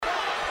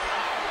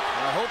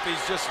hope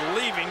he's just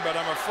leaving, but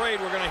I'm afraid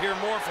we're going to hear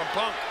more from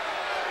Punk.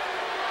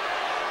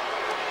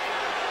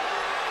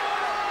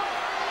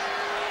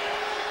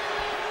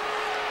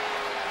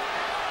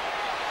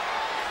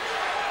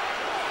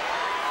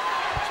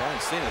 John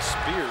Cena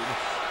speared.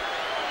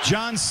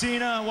 John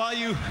Cena, while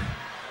you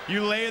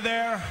lay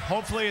there,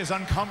 hopefully as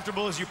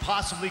uncomfortable as you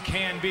possibly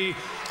can be,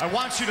 I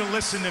want you to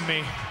listen to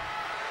me.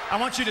 I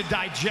want you to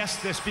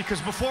digest this,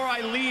 because before I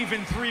leave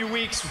in 3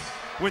 weeks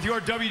with your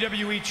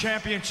WWE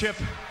Championship,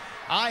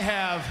 I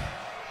have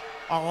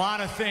a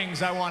lot of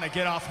things I want to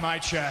get off my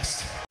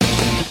chest.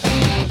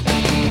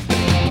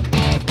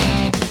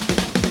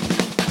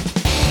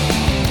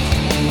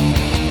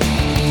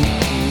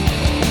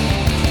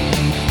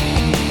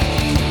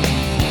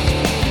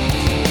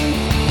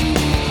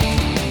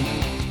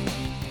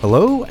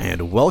 Hello,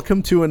 and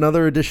welcome to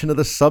another edition of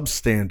the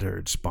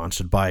Substandard,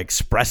 sponsored by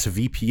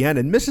ExpressVPN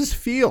and Mrs.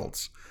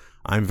 Fields.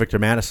 I'm Victor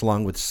Mattis,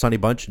 along with Sonny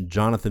Bunch and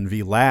Jonathan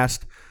V.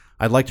 Last.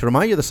 I'd like to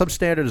remind you the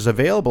Substandard is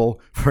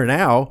available for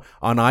now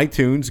on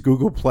iTunes,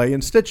 Google Play,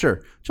 and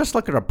Stitcher. Just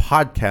look at our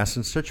podcast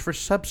and search for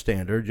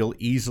Substandard. You'll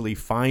easily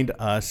find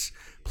us.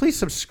 Please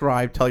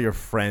subscribe, tell your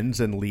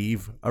friends, and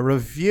leave a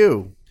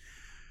review.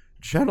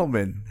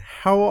 Gentlemen,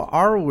 how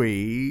are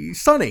we?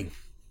 Sonny?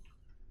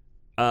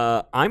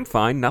 I'm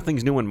fine.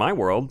 Nothing's new in my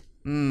world.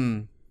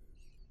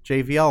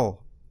 JVL,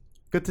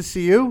 good to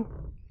see you.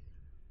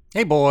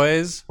 Hey,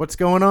 boys. What's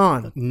going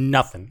on?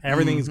 Nothing.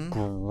 Everything's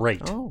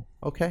great. Oh,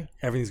 okay.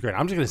 Everything's great.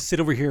 I'm just going to sit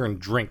over here and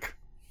drink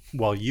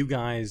while you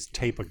guys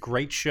tape a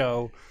great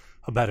show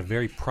about a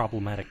very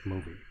problematic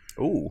movie.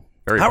 Ooh,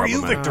 very How are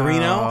you, problematic.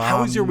 Victorino?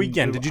 How was your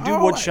weekend? Did you do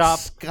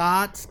woodshop?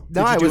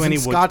 No, I was in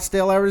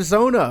Scottsdale,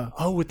 Arizona.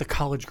 Oh, with the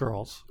college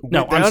girls.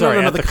 No, No, I'm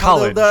sorry, at the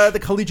college. The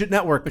Collegiate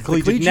Network. The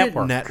Collegiate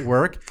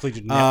Network.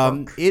 Collegiate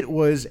Network. It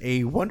was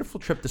a wonderful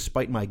trip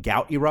despite my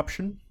gout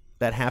eruption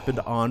that happened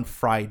on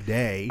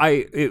Friday.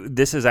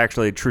 This is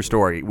actually a true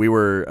story.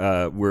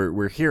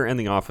 We're here in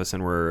the office,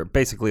 and we're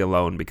basically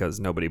alone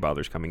because nobody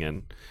bothers coming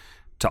in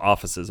to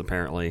offices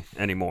apparently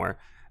anymore.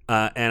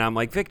 And I'm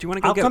like, Vic, do you want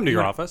to go? I'll come to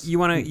your office. You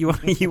want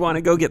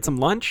to go get some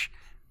lunch?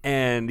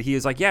 And he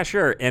is like, yeah,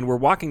 sure. And we're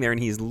walking there,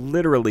 and he's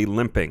literally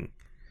limping,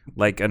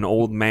 like an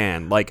old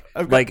man.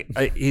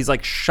 He's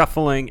like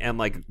shuffling and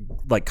like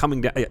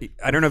coming down.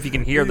 I don't know if you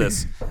can hear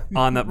this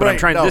on the, but I'm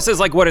trying. No. This is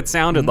like what it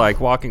sounded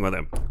like walking with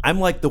him. I'm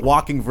like the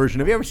walking version.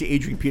 Have you ever seen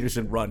Adrian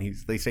Peterson run?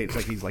 They say it's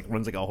like he's like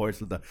runs like a horse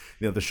with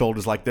the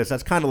shoulders like this.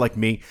 That's kind of like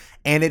me.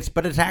 And it's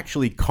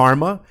actually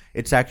karma.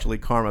 It's actually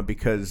karma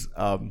because.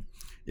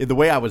 The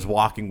way I was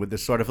walking with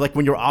this sort of like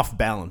when you're off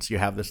balance, you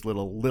have this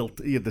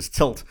this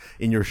tilt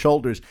in your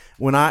shoulders.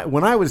 When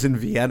I was in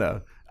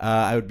Vienna,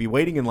 I would be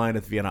waiting in line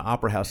at the Vienna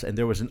Opera House, and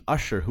there was an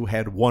usher who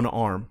had one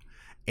arm,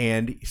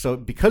 and so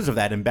because of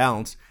that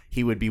imbalance,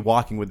 he would be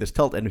walking with this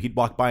tilt, and he'd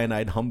walk by, and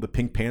I'd hum the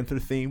Pink Panther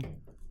theme,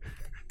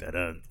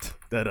 da-dun,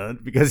 da-dun,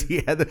 because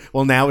he had.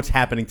 Well, now it's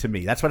happening to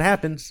me. That's what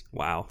happens.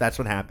 Wow, that's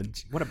what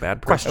happens. What a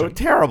bad question. Oh,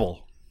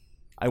 terrible.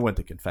 I went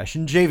to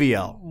confession.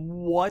 JVL.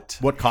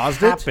 What caused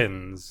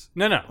happens? it?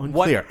 No.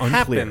 Unclear. What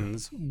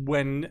happens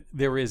when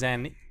there is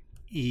an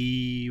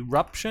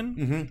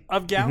eruption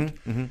of gout?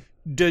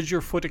 Does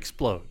your foot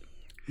explode?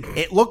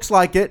 It looks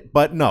like it,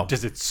 but no.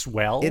 Does it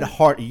swell?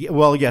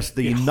 Well, yes.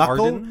 The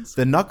hardens?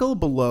 the knuckle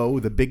below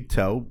the big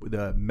toe,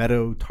 the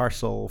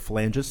metatarsal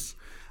phalanges,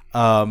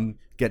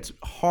 gets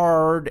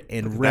hard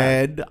and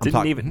red.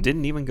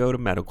 Didn't even go to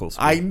medical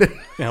school.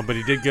 Yeah, but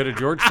he did go to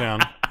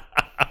Georgetown.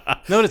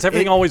 Notice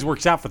everything always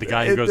works out for the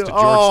guy who goes to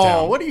Georgetown.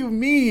 Oh, what do you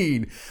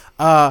mean?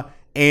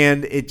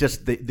 And it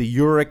just the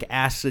uric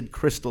acid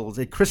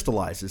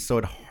crystallizes, so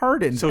it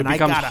hardens. So it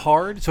becomes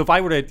hard. So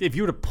if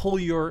you were to pull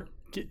your,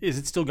 is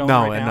it still going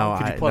right now?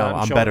 Could you pull it out and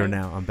I'm show better me?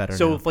 now. I'm better now.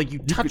 So if like you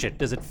touch it,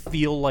 does it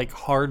feel like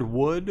hard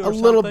wood or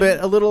something? A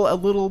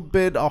little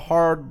bit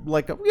hard,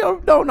 like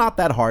no, not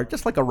that hard,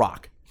 just like a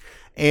rock.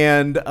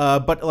 And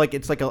but like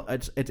it's like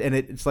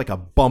it's like a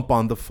bump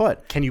on the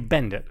foot. Can you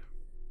bend it?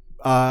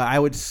 I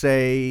would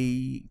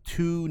say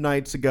 2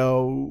 nights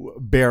ago,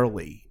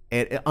 barely,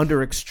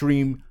 under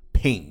extreme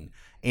pain.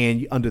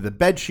 And under the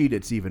bed sheet,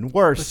 it's even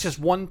worse. It's just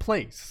one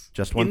place.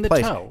 Just one in the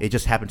place. Toe. It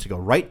just happens to go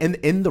right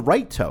in the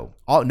right toe.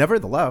 Never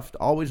the left,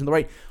 always in the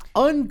right.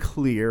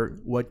 Unclear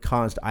what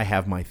caused. I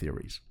have my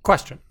theories.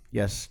 Question.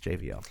 Yes,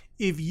 JVL.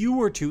 If you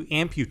were to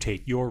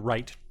amputate your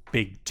right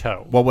big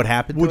toe, what would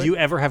happen? Would you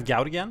ever have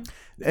gout again?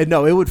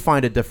 No, it would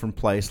find a different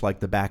place, like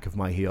the back of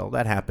my heel.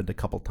 That happened a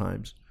couple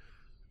times.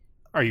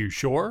 Are you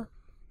sure?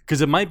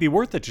 Because it might be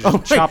worth it to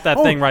just chop that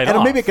thing right off.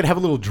 And maybe it could have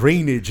a little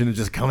drainage and it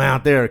just come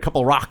out there, a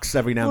couple rocks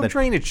every now and then.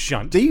 Drainage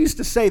shunt. They used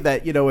to say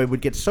that, it would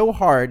get so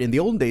hard in the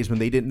olden days when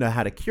they didn't know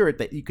how to cure it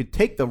that you could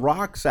take the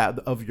rocks out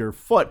of your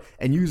foot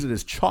and use it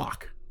as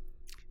chalk.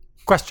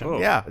 Question. Oh.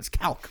 Yeah, it's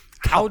calc.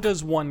 How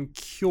does one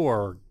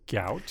cure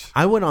gout?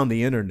 I went on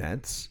the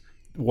internets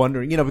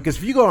wondering, because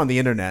if you go on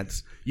the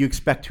internets, you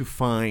expect to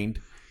find...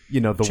 the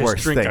just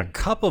worst thing. Just drink a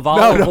cup of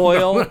olive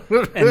oil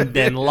and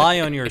then lie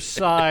on your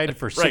side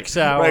for 6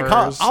 hours.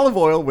 Right. Olive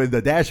oil with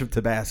a dash of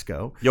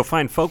Tabasco. You'll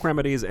find folk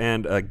remedies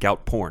and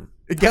gout porn.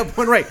 Get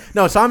one right.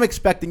 No, so I'm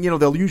expecting,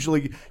 they'll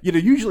usually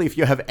if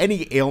you have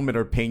any ailment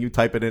or pain, you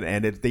type it in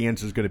and the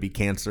answer is going to be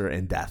cancer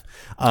and death.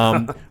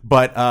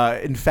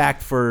 But in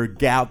fact, for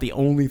gout, the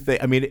only thing,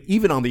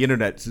 even on the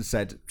internet, it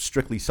said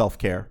strictly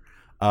self-care.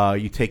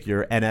 You take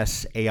your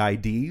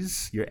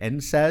NSAIDs, your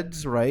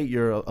NSAIDs, right?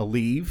 Your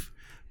Aleve,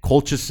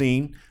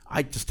 colchicine.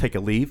 I just take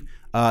Aleve.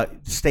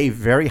 Stay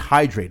very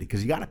hydrated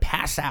because you got to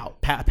pass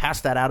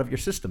that out of your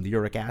system, the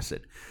uric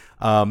acid.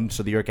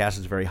 So the uric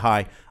acid is very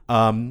high.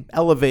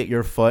 Elevate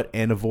your foot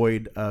and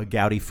avoid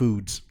gouty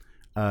foods,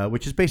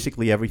 which is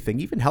basically everything,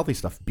 even healthy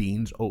stuff,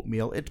 beans,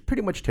 oatmeal. It's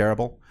pretty much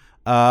terrible.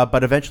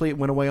 But eventually it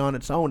went away on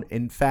its own.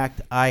 In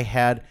fact, I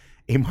had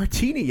a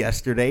martini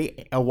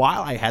yesterday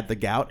while I had the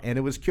gout, and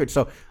it was cured.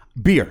 So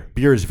beer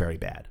is very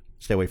bad.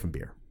 Stay away from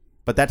beer.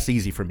 But that's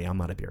easy for me. I'm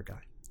not a beer guy.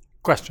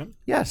 Question.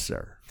 Yes,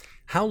 sir.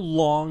 How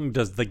long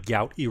does the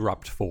gout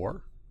erupt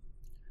for?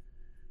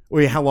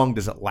 Wait, how long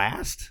does it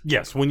last?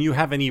 Yes, when you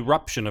have an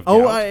eruption of gout,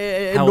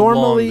 how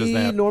long does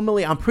that?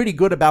 Normally, I'm pretty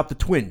good about the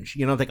twinge.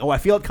 Like, I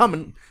feel it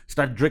coming.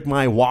 Start to drink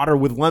my water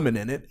with lemon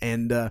in it.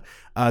 And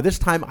this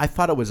time, I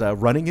thought it was a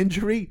running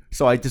injury,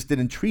 so I just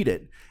didn't treat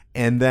it.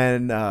 And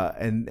then,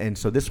 and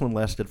so this one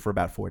lasted for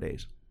about 4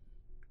 days.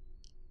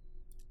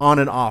 On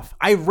and off.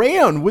 I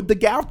ran with the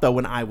gout, though,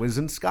 when I was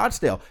in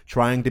Scottsdale,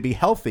 trying to be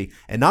healthy.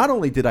 And not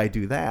only did I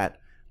do that,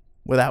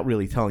 without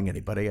really telling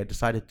anybody, I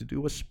decided to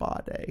do a spa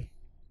day.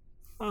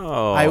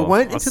 Oh, I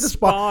went into the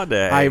spa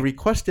day. I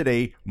requested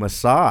a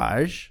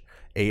massage.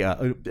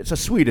 It's a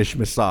Swedish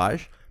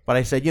massage. But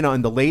I said,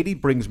 and the lady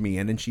brings me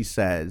in and she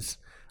says,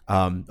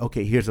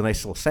 okay, here's a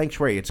nice little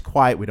sanctuary. It's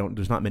quiet.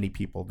 There's not many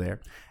people there.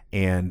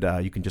 And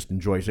you can just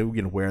enjoy. So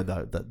wear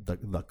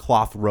the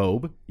cloth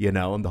robe,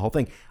 and the whole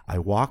thing. I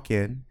walk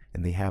in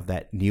and they have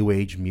that new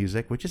age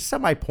music, which is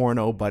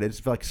semi-porno, but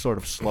it's like sort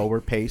of slower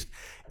paced.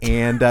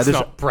 And it's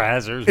not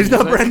Brazzers. It's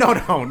not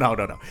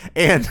no.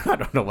 And I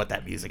don't know what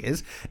that music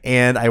is.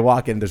 And I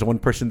walk in. There's one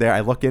person there. I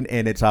look in,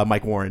 and it's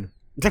Mike Warren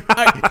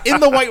in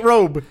the white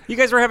robe. You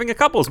guys were having a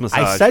couples massage.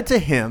 I said to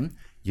him,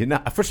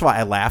 first of all,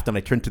 I laughed, and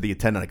I turned to the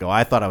attendant. I go,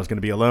 I thought I was going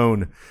to be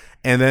alone.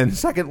 And then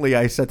secondly,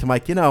 I said to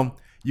Mike,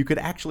 you could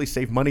actually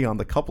save money on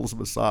the couples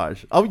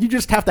massage. Oh, you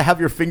just have to have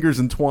your fingers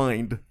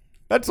entwined.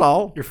 That's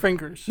all. Your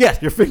fingers. Yes,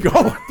 your finger.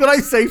 Oh, did I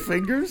say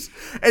fingers?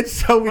 And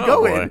so we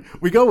go in.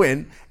 We go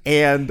in,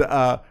 and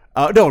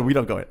no, we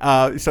don't go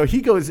in. So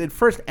he goes in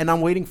first, and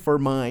I'm waiting for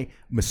my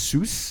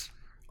masseuse,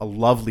 a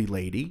lovely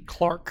lady.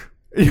 Clark.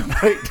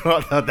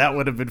 That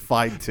would have been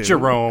fine too.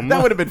 Jerome.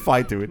 That would have been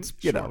fine too. It's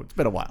it's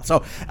been a while.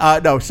 So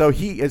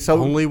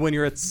only when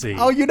you're at sea.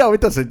 Oh,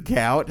 it doesn't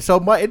count. So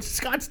it's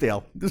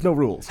Scottsdale. There's no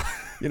rules.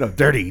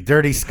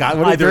 Dirty Scott.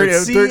 Either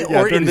at sea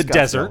or in the Scottsdale.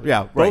 desert.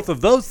 Yeah, right. Both of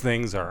those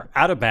things are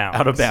out of bounds.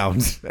 Out of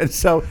bounds. And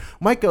so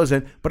Mike goes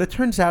in, but it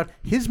turns out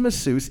his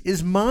masseuse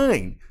is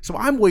mine. So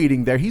I'm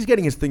waiting there. He's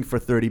getting his thing for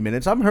 30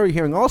 minutes. I'm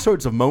hearing all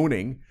sorts of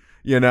moaning.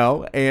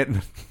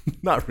 And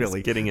not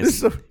really.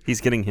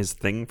 He's getting his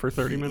thing for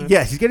 30 minutes?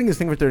 Yes, he's getting his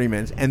thing for 30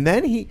 minutes. And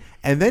then he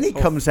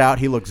comes out.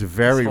 He looks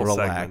very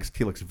relaxed. Segment.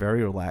 He looks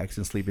very relaxed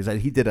and sleepy.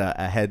 He did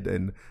a head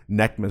and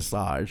neck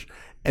massage.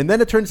 And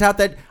then it turns out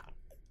that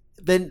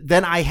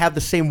then I have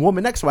the same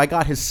woman next to me. I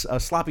got his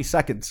sloppy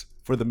seconds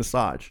for the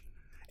massage.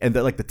 And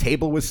the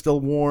table was still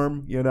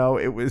warm.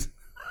 It was...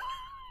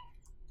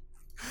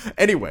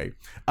 Anyway,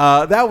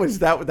 that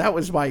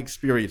was my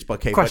experience. But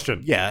okay,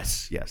 question.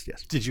 Yes.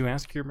 Did you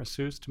ask your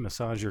masseuse to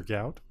massage your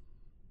gout?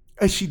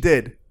 She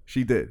did. Do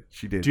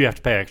you have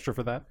to pay extra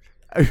for that?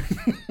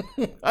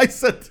 I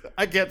said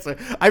I can't say.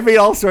 I made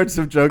all sorts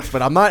of jokes,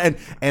 but I'm not.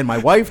 And my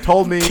wife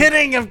told me.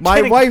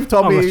 My wife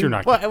told me. You're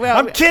not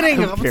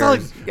kidding. I'm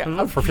kidding.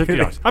 I'm for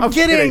 $50. I'm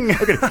kidding.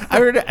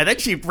 Okay. And then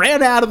she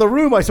ran out of the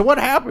room. I said, "What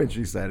happened?"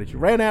 She said, "She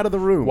ran out of the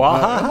room." What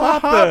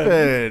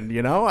happened?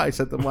 I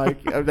said to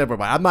Mike, "Never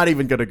mind. I'm not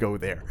even going to go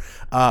there."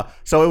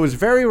 So it was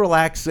very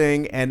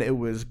relaxing, and it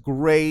was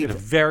great. You had a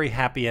very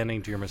happy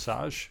ending to your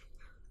massage.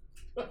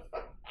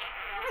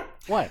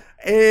 What?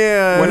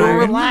 And when I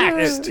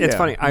relaxed. It's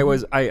funny.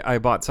 I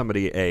bought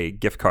somebody a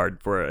gift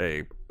card for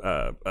a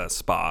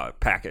spa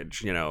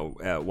package,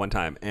 one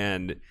time,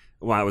 and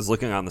when I was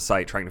looking on the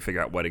site trying to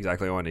figure out what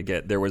exactly I wanted to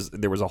get, there was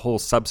a whole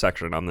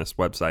subsection on this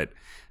website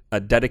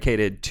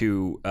dedicated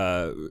to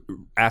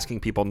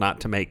asking people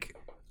not to make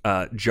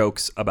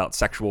jokes about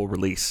sexual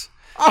release.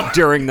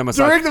 During the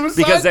massage,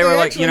 because they were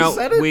like,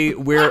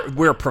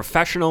 we're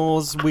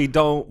professionals. We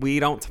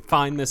don't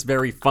find this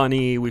very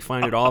funny. We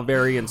find it all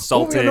very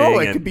insulting.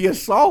 It could be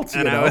assault.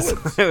 And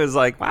it was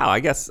like, wow. I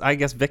guess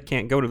Vic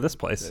can't go to this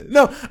place.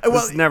 No,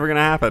 it's never gonna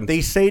happen.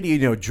 They say to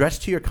you, dress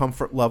to your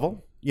comfort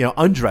level.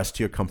 Undress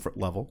to your comfort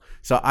level.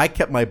 So I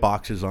kept my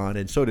boxers on,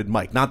 and so did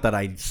Mike. Not that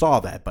I saw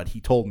that, but he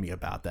told me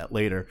about that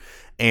later.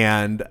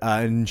 And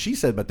she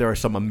said, but there are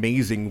some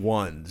amazing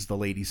ones, the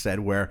lady said,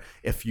 where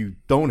if you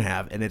don't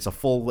have, and it's a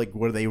full,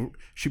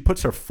 she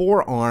puts her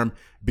forearm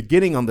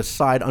beginning on the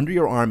side under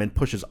your arm and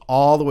pushes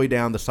all the way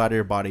down the side of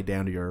your body,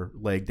 down to your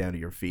leg, down to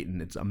your feet.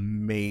 And it's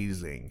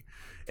amazing.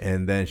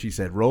 And then she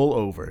said, roll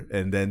over.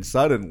 And then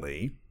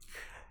suddenly...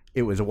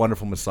 It was a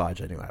wonderful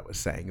massage. I knew I was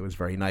saying it was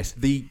very nice.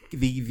 The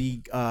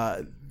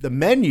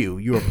menu,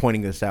 you were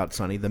pointing this out,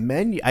 Sonny. The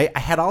menu. I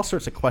had all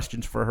sorts of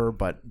questions for her,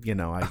 but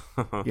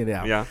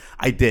Yeah.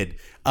 I did.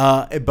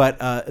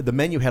 But the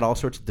menu had all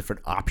sorts of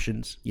different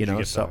options.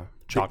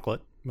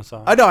 Chocolate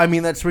massage. I know. I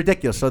mean, that's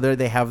ridiculous. So there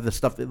they have the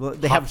stuff.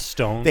 They have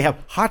stone. They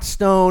have hot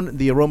stone.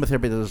 The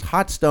aromatherapy. There's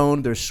hot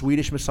stone. There's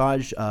Swedish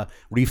massage,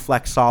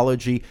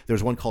 reflexology.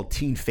 There's one called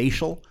teen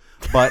facial,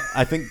 but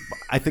I think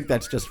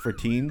that's just for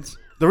teens.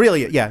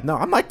 No,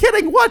 I'm not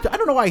kidding. What? I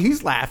don't know why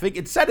he's laughing.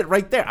 It said it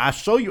right there. I'll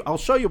show you.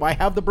 I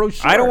have the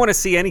brochure. I don't want to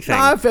see anything.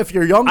 If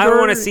you're younger, I don't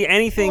want to see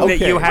anything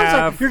that you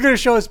have. You're going to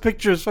show us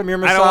pictures from your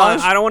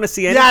massage? I don't want to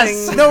see anything.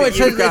 Yes. No,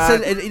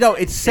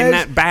 it says in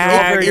that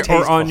bag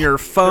or on your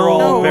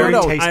phone.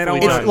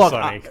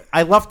 Look,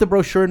 I left the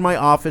brochure in my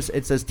office.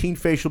 It says teen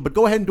facial, but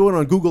go ahead and do it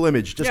on Google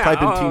Image. Just type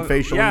in teen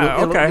facial.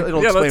 Yeah,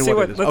 It'll explain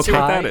what it is. Let's see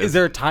what that is. Is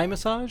there a Thai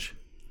massage?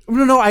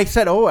 No. I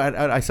said,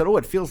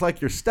 it feels like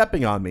you're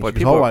stepping on me. Boy,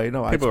 People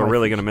are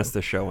really going to miss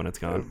this show when it's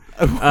gone.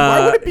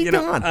 Why would it be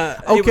gone?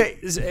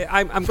 Okay.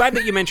 I'm glad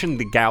that you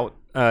mentioned the gout.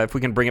 If we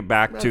can bring it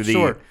back to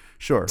the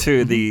sure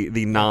to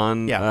the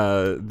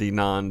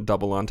non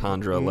double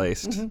entendre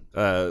laced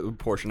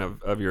portion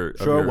of your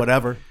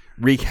whatever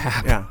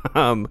recap. Yeah.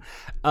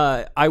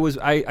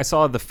 I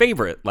saw The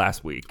Favorite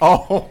last week.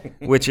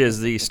 Which is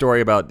the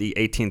story about the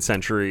 18th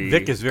century.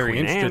 Vic is very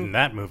Queen interested Anne. in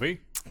that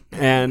movie.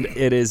 And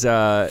it is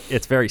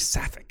it's very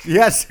sapphic.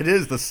 Yes, it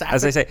is the sapphic.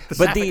 As I say,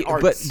 but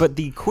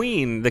the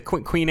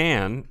Queen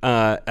Anne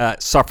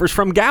suffers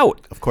from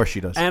gout. Of course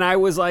she does. And I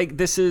was like,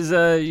 this is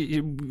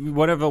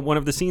one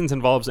of the scenes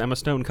involves Emma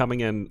Stone coming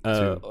in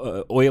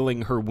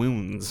oiling her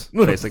wounds,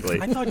 basically.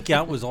 I thought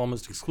gout was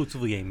almost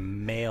exclusively a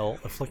male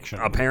affliction.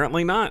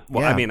 Apparently not.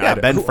 Well, yeah. I mean,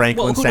 Ben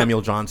Franklin,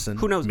 Samuel Johnson.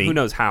 Who knows? Me. Who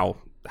knows how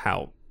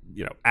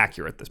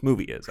accurate this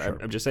movie is? Sure.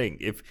 I'm just saying,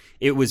 if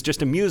it was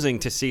just amusing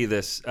to see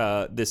this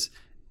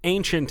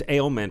ancient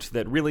ailment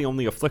that really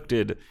only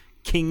afflicted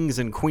kings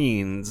and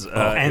queens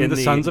and the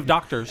sons of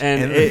doctors,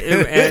 and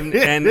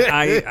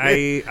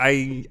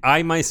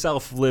I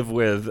myself live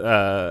with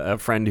a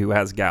friend who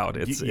has gout.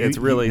 It's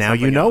really now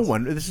something else.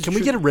 one. Can we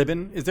get a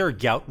ribbon? Is there a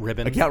gout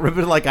ribbon? A gout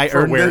ribbon, like I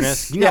for earned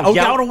awareness. this. Yeah.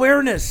 Gout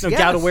awareness. No, yes.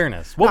 gout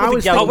awareness. What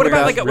would the gout what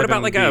about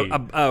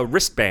ribbon a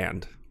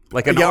wristband?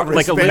 Like a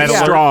wristband. Live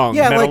Strong.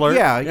 Yeah, Metal like,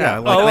 alert.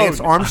 like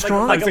Lance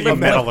Armstrong. Like a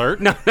Metal Alert.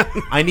 No.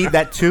 I need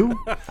that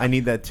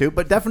too.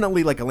 But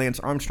definitely like a Lance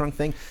Armstrong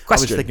thing.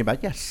 Question. I was thinking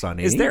about, yes,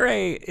 Sonny. Is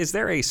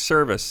there a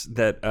service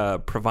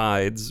that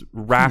provides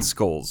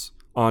rascals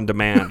on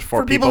demand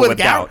for people with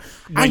gout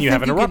when you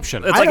have an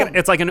eruption?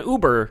 It's like an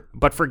Uber,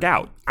 but for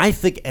gout. I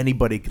think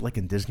anybody, like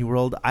in Disney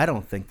World, I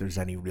don't think there's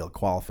any real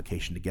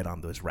qualification to get on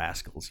those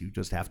rascals. You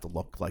just have to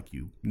look like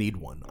you need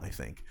one, I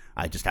think.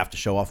 I just have to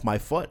show off my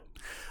foot.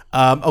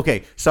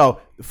 Okay,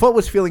 so foot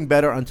was feeling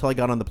better until I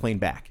got on the plane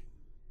back.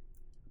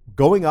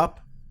 Going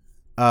up,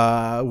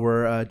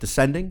 we're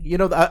descending,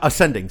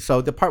 ascending.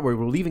 So the part where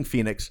we're leaving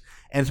Phoenix,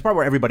 and it's the part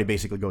where everybody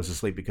basically goes to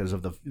sleep because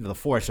of the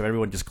force of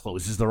everyone just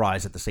closes their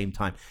eyes at the same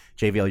time.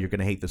 JVL, you're going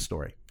to hate this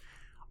story.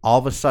 All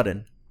of a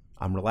sudden,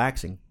 I'm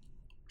relaxing.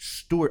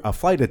 A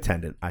flight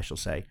attendant, I shall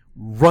say,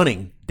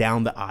 running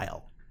down the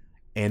aisle.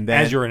 And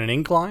then, as you're in an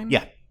incline?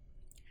 Yeah.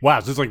 Wow,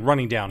 so it's like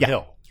running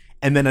downhill. Yeah.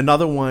 And then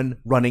another one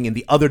running in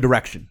the other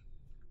direction.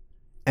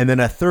 And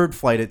then a third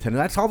flight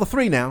attendant. That's all the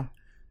three now.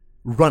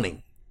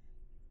 Running.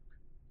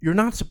 You're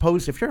not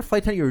supposed, if you're a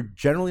flight attendant, you're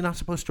generally not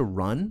supposed to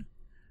run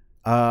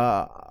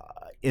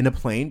in a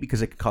plane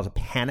because it can cause a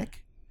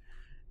panic.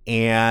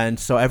 And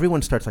so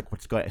everyone starts like,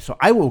 what's going on? So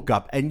I woke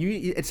up, and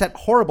it's that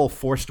horrible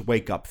forced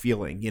wake up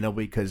feeling,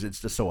 because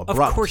it's just so abrupt.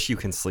 Of course you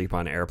can sleep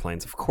on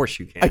airplanes. Of course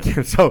you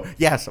can. So,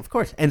 yes, of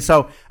course. And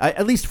so,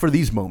 at least for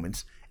these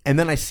moments. And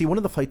then I see one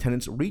of the flight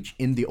attendants reach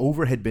in the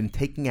overhead bin,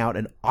 taking out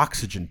an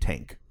oxygen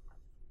tank.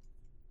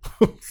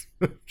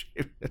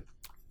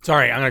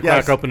 Sorry, I'm going to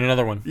crack open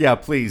another one. Yeah,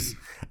 please.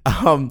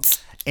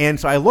 And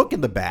so I look in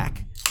the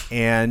back,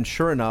 and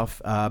sure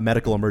enough,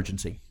 medical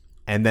emergency.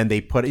 And then they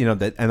put,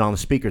 and on the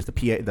speakers, the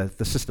PA,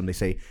 the system, they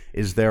say,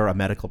 "Is there a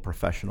medical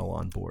professional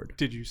on board?"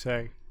 Did you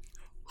say?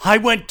 I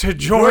went to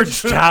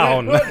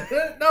Georgetown.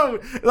 No,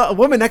 a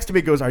woman next to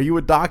me goes, "Are you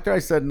a doctor?" I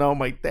said, "No,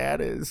 my dad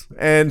is."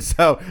 And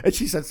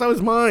she said, "So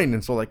is mine."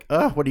 And so what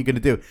are you going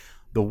to do?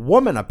 The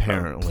woman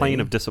apparently plane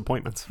of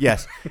disappointments.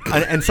 Yes,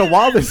 and so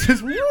while this is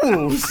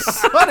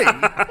sunny.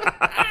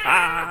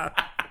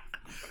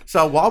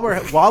 So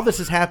while this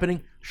is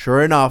happening,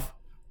 sure enough,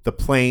 the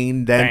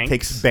plane then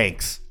takes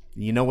banks.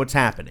 You know what's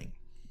happening?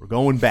 We're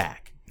going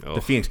back to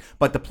Phoenix,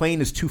 but the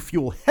plane is too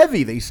fuel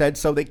heavy. They said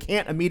so they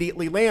can't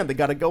immediately land. They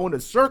got to go in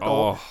a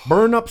circle,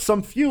 burn up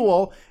some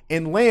fuel,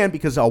 and land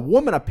because a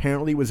woman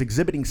apparently was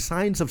exhibiting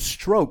signs of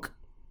stroke.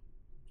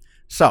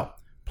 So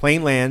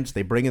Plane lands.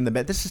 They bring in the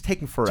med. This is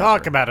taking forever.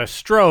 Talk about a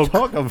stroke.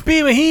 Talk of-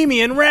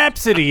 Bohemian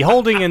Rhapsody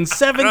holding in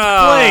 7th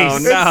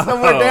place. no.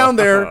 Somewhere down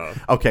there.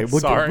 Okay,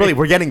 Sorry. really,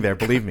 we're getting there.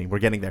 Believe me, we're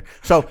getting there.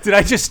 So Did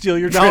I just steal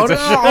your no,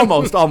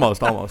 transition? almost.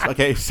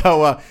 Okay, Please,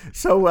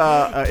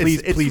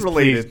 it's please,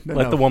 related. please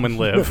let the woman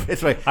live.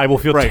 It's right. I will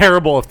feel Right.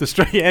 terrible if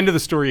the end of the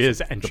story is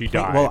and she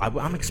died. Well,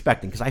 I'm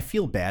expecting because I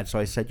feel bad. So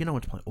I said,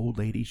 it's my old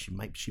lady. She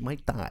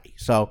might die.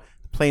 So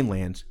the plane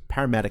lands.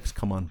 Paramedics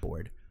come on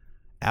board.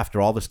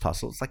 After all this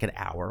tussle, it's like an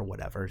hour or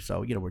whatever.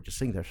 So we're just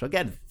sitting there. So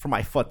again, for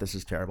my foot, this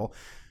is terrible.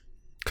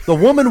 The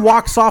woman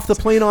walks off the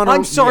plane on her own.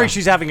 I'm sorry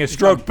she's having a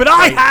stroke, but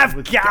I have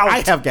gout.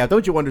 I have gout.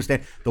 Don't you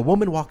understand? The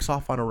woman walks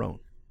off on her own.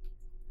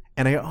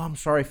 And I go, I'm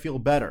sorry, I feel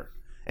better.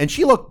 And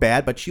she looked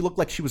bad, but she looked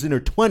like she was in her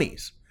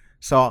 20s.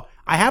 So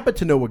I happen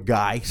to know a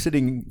guy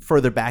sitting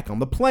further back on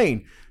the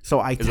plane. So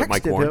I Is it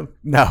Mike texted Warren? him.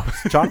 No,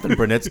 it's Jonathan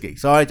Brunitsky.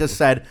 So I just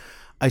said,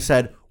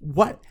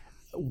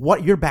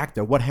 what, you're back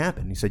there. What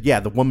happened? He said, yeah,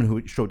 the woman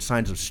who showed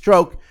signs of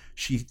stroke,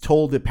 she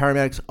told the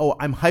paramedics,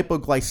 I'm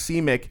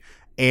hypoglycemic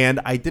and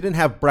I didn't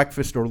have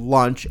breakfast or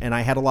lunch and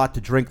I had a lot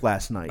to drink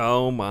last night.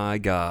 Oh my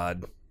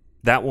God.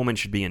 That woman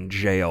should be in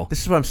jail.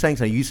 This is what I'm saying.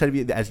 So you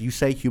said, as you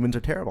say, humans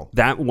are terrible.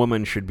 That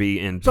woman should be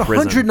in So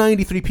prison.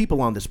 193 people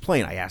on this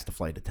plane. I asked the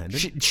flight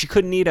attendant. She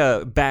couldn't eat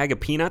a bag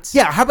of peanuts.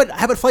 Yeah, how about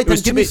flight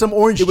attendant? Give me some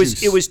orange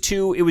juice. It was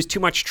too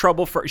much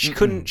trouble for. She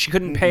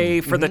couldn't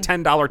pay for the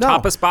 $10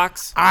 tapas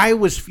box. I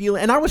was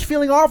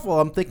feeling awful.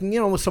 I'm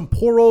thinking, some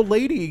poor old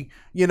lady,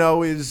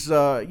 is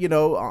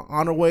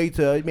on her way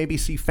to maybe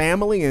see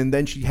family, and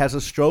then she has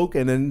a stroke,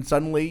 and then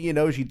suddenly,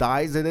 she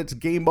dies, and it's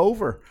game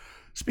over.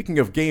 Speaking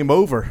of game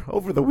over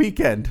the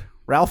weekend,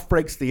 Ralph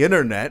Breaks the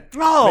Internet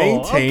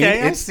maintained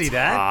okay, I its see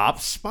that.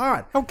 top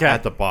spot Okay.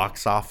 at the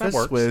box office.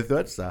 That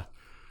works.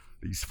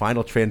 These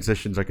final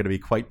transitions are going to be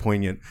quite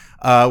poignant.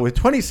 With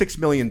 $26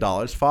 million,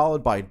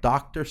 followed by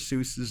Dr.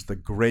 Seuss's The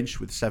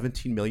Grinch with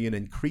 $17 million,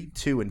 and Creed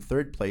 2 in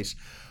third place,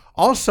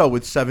 also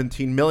with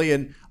 $17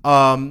 million.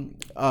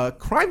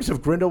 Crimes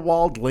of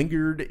Grindelwald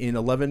lingered in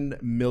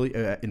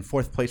in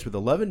fourth place with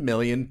 $11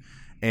 million,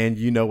 and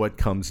you know what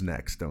comes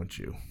next, don't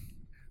you?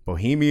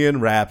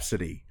 Bohemian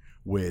Rhapsody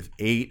with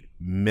 $8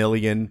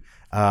 million.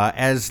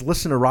 As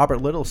listener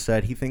Robert Little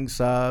said, he thinks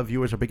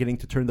viewers are beginning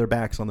to turn their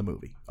backs on the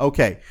movie.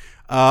 Okay.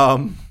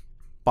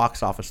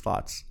 Box office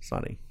thoughts,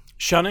 Sonny.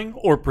 Shunning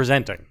or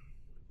presenting?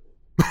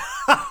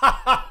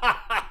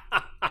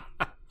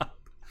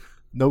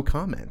 No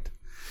comment.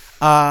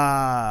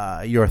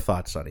 Your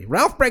thoughts, Sonny.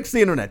 Ralph Breaks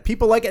the Internet.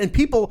 People like it. And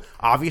people,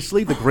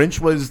 obviously, The Grinch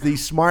was the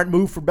smart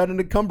move for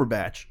Benedict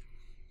Cumberbatch.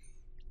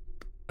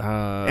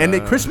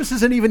 And Christmas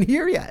isn't even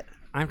here yet.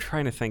 I'm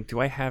trying to think. Do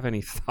I have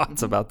any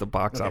thoughts about the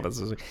box office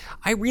this week?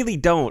 I really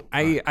don't.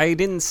 I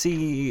didn't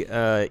see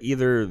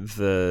either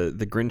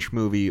the Grinch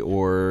movie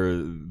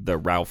or the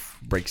Ralph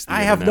Breaks the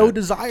Internet. I have no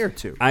desire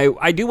to.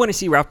 I do want to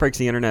see Ralph Breaks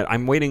the Internet.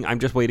 I'm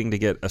just waiting to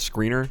get a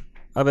screener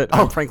of it.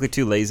 I'm frankly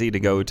too lazy to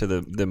go to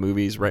the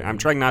movies. Right, I'm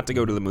trying not to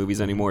go to the movies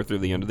anymore through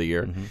the end of the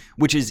year,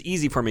 which is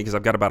easy for me because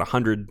I've got about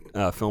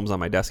 100 films on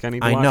my desk I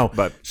need to watch. I know.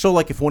 But so,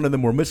 like, if one of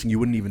them were missing, you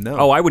wouldn't even know.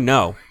 oh, I would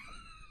know.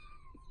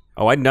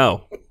 Oh, I'd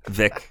know,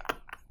 Vic.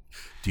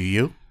 Do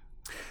you?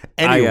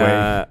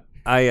 Anyway.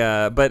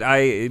 But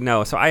I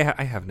no. So I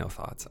have no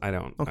thoughts. I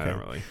don't. Okay. I don't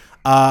really.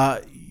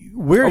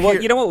 We're Well,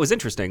 here. you know what was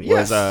interesting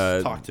Yes,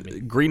 was talk to me.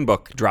 Green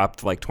Book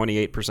dropped like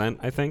 28%,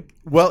 I think.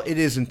 Well, it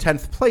is in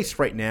 10th place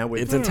right now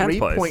with It's in 10th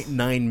place.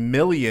 3.9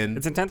 million.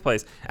 It's in 10th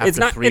place. After It's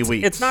not 3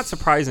 weeks. It's not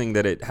surprising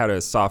that it had a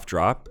soft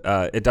drop.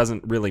 It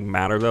doesn't really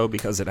matter though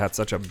because it had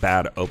such a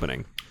bad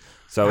opening.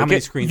 So How it many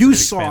get- screens you did it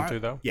saw expand it. to,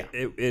 though? Yeah.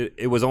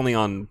 It was only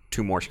on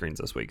 2 more screens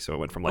this week, so it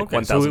went from like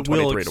Okay, so it will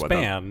 1,023 to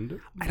 1,000.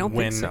 expand I don't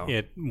when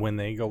think so. when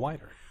they go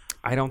wider.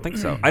 I don't think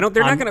so. I don't.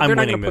 They're not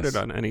going to put it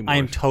on anymore. I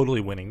am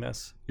totally winning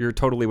this. You're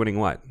totally winning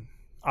what?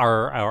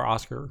 Our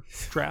Oscar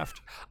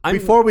draft.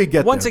 Before we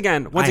get once there,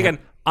 again,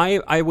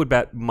 I would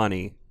bet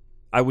money.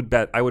 I would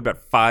bet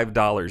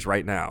 $5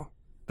 right now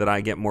that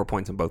I get more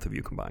points than both of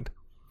you combined.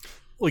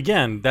 Well,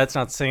 again, that's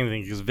not saying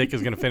anything because Vic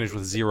is going to finish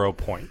with 0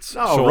 points.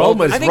 Oh, So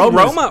Roma's. I think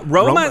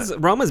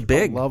Roma's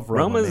big. I love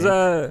Roma, Roma's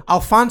man.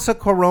 Alfonso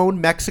Cuarón,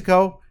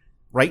 Mexico.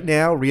 Right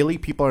now, really,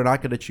 people are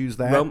not going to choose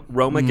that.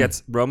 Roma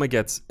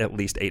gets at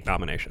least 8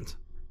 nominations.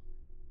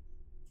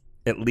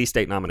 At least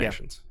 8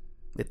 nominations.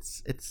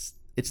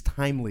 It's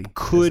timely.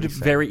 Could as we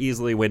say. very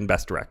easily win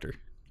Best Director.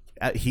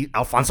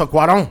 Alfonso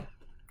Cuarón,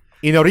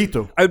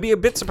 Inarritu. I would be a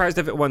bit surprised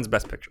if it won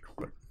Best Picture.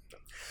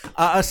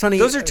 Sonny,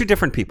 Those are 2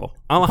 different people.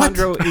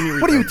 Alejandro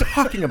Inarritu. What are you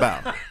talking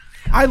about?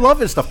 I love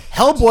his stuff.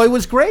 Hellboy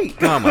was great.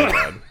 Oh my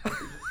god.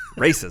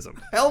 Racism.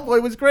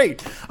 Hellboy was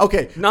great.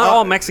 Okay. Not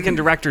all Mexican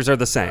directors are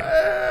the same.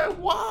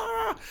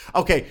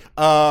 Okay.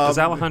 Is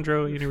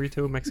Alejandro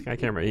Inarritu Mexican? I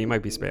can't remember. He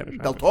might be Spanish.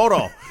 Del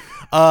Toro.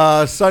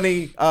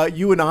 Sonny,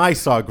 you and I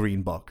saw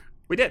Green Book.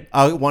 We did.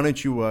 Why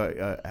don't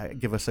you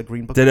give us a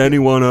Green Book? Did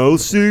anyone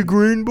else see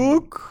Green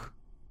Book?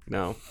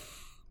 No.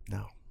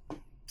 No.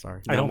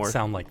 Sorry. I don't more.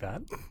 sound like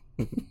that.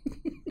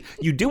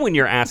 You do when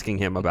you're asking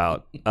him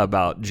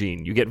about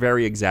Gene. You get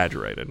very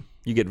exaggerated.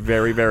 You get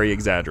very, very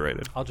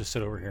exaggerated. I'll just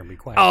sit over here and be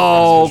quiet.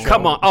 Oh,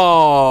 come on.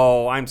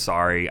 Oh, I'm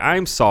sorry.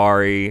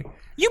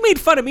 You made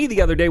fun of me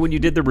the other day when you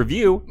did the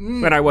review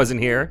when I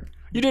wasn't here.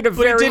 You did a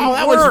very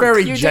that was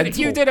very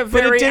gentle. You did a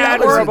very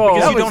admirable.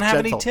 Because you was don't have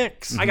any gentle.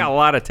 ticks. I got a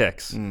lot of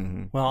ticks.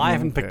 Well, I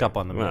haven't picked up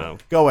on them. Well,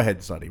 Go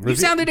ahead, Sonny. you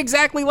sounded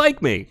exactly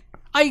like me.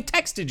 I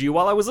texted you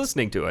while I was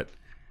listening to it.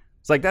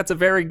 It's like, that's a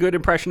very good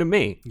impression of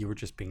me. You were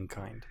just being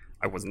kind.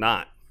 I was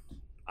not.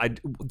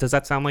 Does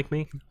that sound like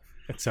me?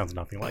 It sounds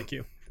nothing like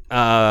you.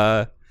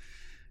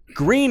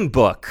 Green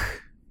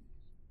Book.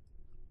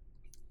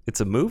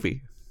 It's a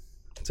movie.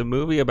 It's a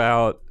movie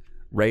about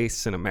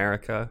race in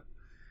America.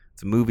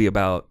 It's a movie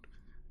about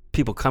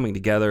people coming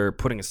together,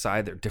 putting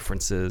aside their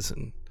differences,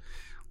 and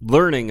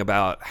learning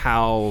about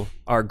how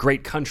our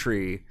great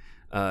country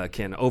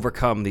can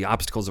overcome the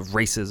obstacles of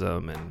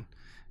racism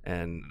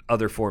and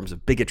other forms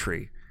of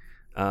bigotry.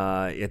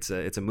 It's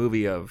a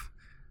movie of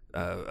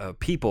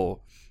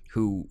people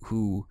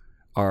who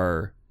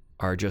are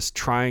just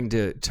trying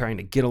to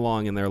get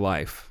along in their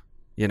life.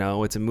 You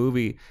know, it's a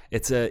movie.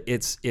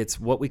 It's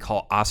what we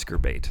call Oscar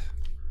bait.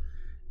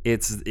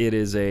 It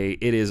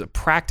is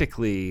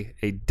practically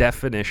a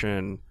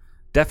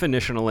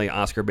definitionally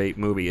Oscar bait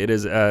movie. It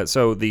is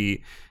so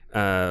the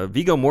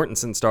Viggo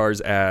Mortensen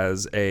stars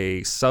as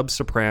a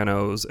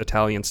sub-Sopranos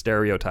Italian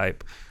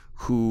stereotype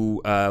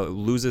who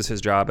loses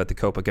his job at the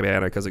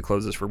Copacabana because it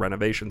closes for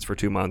renovations for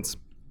 2 months,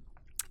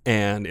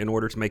 and in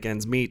order to make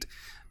ends meet,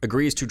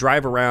 agrees to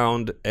drive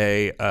around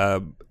a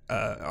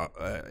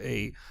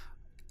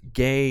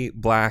gay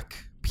black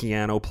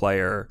piano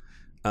player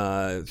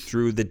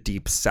through the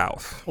deep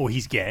south. Oh,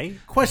 he's gay?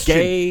 Question.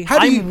 Gay.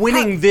 I'm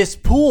winning this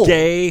pool.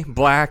 Gay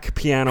black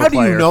piano How do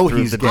player. you know through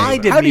he's the gay? deep I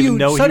south. didn't even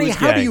know he was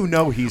How gay. do you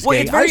know he's Well,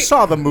 gay? it's very- I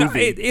saw the no,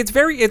 movie.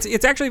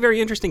 it's actually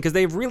very interesting because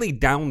they've really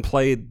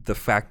downplayed the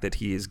fact that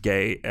he is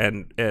gay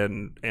and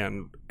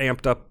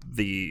amped up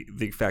the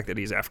fact that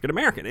he's African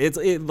American. It's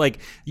like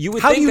you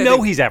would. How think do you that know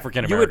they- he's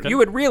African American? You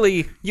would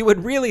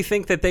really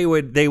think that they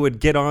would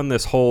get on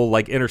this whole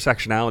like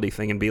intersectionality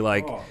thing and be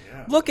like,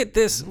 look at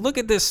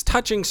this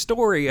touching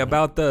story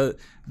about the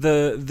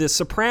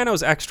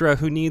Sopranos extra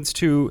who needs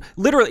to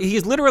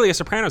he's literally a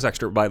Sopranos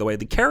extra, by the way.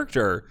 The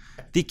character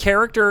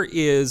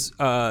is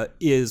that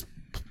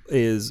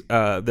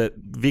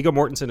Viggo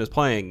Mortensen is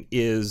playing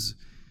is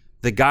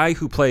the guy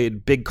who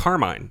played Big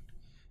Carmine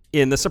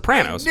in The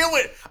Sopranos. I knew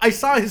it. I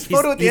saw his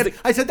photo at the he's end.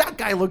 I said, that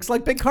guy looks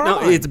like Big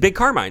Carmine. No, it's Big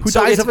Carmine who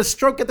dies of a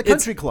stroke at the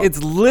country club.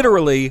 It's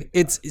literally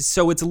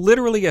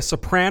a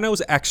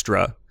Sopranos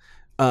extra,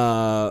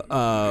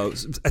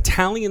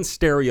 Italian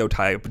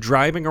stereotype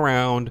driving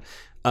around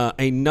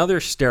another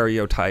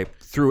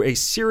stereotype through a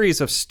series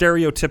of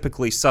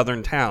stereotypically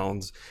Southern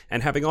towns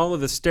and having all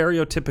of the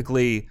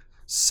stereotypically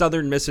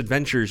Southern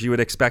misadventures you would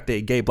expect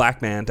a gay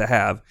black man to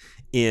have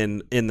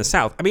in the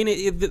South. I mean,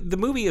 the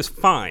movie is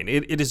fine.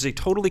 It is a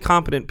totally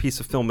competent piece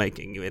of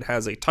filmmaking. It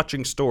has a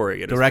touching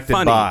story. It is Directed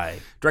funny. by?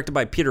 Directed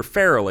by Peter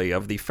Farrelly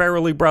of the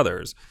Farrelly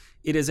brothers.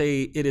 It is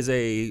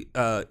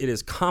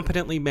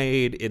competently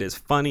made. It is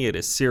funny. It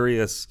is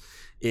serious.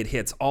 It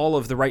hits all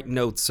of the right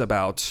notes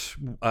about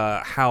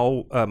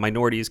how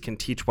minorities can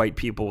teach white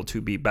people to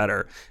be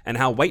better, and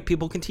how white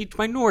people can teach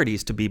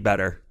minorities to be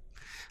better.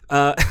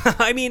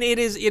 I mean,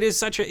 it's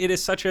such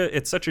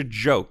a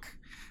joke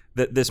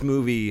that this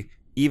movie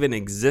even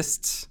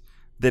exists,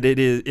 that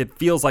it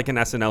feels like an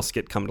SNL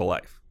skit come to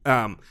life.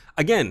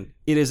 Again,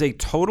 it is a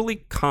totally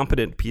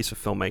competent piece of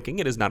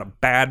filmmaking. It is not a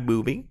bad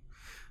movie.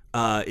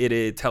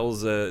 It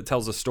tells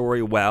a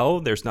story well.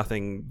 There's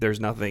nothing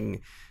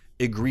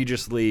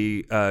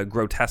egregiously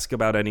grotesque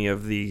about any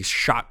of the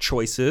shot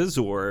choices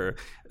or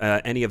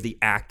any of the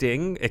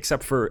acting,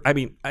 except for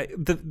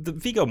the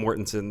Viggo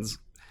Mortensen's.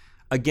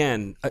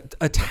 Again,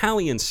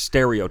 Italian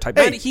stereotype.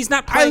 Hey, Man, he's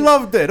not playing. I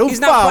loved it.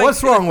 He's not playing,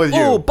 what's wrong with you?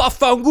 Oh,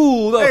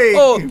 Baffangulo. Hey,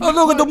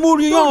 Look at the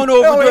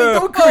Muriano over there.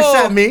 Don't curse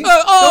at me.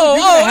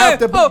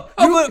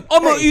 I'm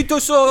gonna eat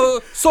this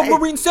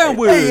submarine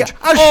sandwich. Hey,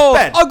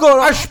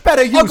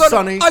 aspetta you,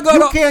 Sonny.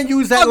 You can't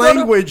use that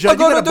language. You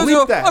gotta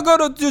bleep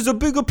that. There's a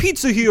bigger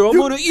pizza here. I'm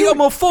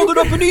gonna fold it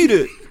up and eat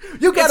it.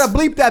 You gotta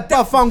bleep that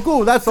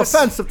baffangu. That's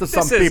offensive to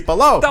some people.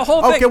 the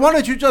whole thing. Okay, why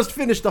don't you just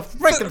finish the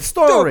freaking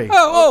story?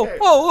 Look.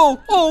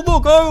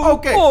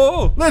 Okay.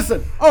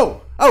 Listen. I'm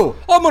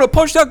gonna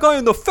punch that guy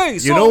in the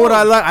face. You know what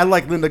I like? I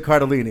like Linda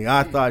Cardellini.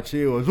 I thought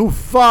she was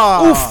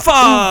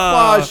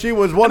Oofa. She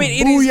was one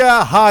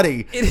booyah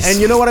hottie. And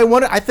you know what I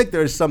wanted? I think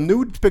there's some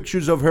nude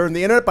pictures of her on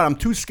the internet, but I'm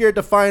too scared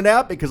to find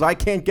out because I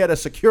can't get a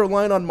secure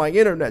line on my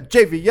internet.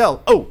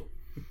 JVL.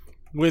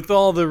 With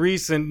all the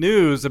recent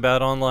news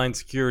about online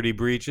security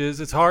breaches,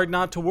 it's hard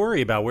not to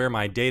worry about where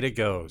my data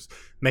goes.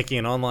 Making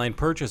an online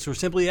purchase or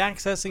simply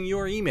accessing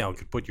your email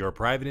could put your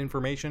private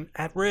information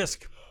at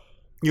risk.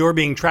 You're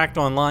being tracked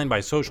online by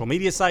social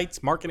media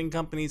sites, marketing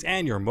companies,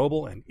 and your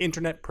mobile and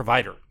internet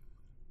provider.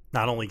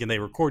 Not only can they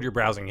record your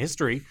browsing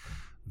history,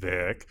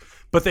 Vic,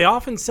 but they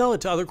often sell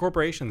it to other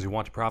corporations who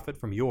want to profit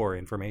from your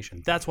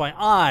information. That's why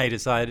I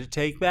decided to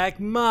take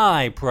back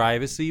my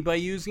privacy by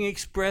using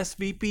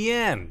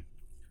ExpressVPN.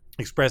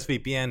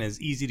 ExpressVPN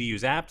is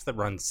easy-to-use apps that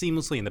run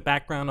seamlessly in the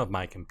background of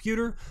my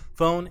computer,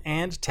 phone,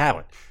 and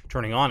tablet.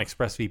 Turning on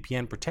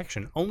ExpressVPN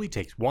protection only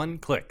takes one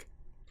click.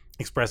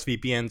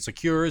 ExpressVPN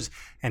secures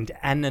and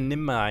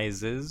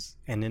anonymizes,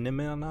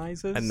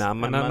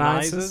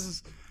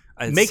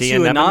 makes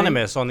you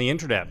anonymous on the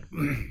internet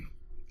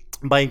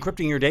by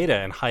encrypting your data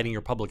and hiding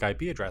your public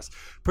IP address.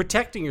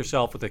 Protecting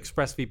yourself with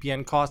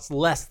ExpressVPN costs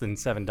less than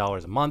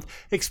 $7 a month.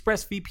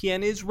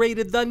 ExpressVPN is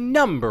rated the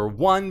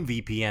 #1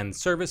 VPN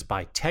service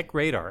by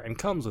TechRadar and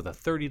comes with a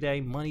 30-day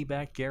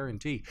money-back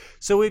guarantee.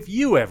 So if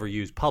you ever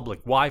use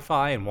public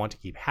Wi-Fi and want to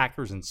keep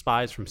hackers and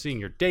spies from seeing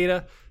your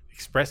data,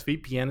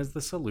 ExpressVPN is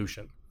the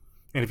solution.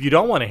 And if you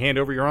don't want to hand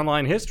over your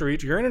online history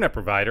to your internet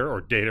provider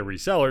or data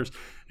resellers,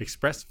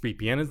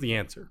 ExpressVPN is the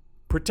answer.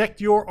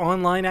 Protect your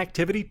online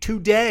activity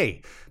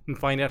today and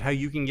find out how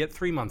you can get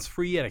 3 months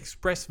free at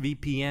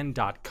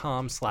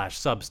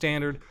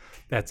expressvpn.com/substandard.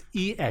 That's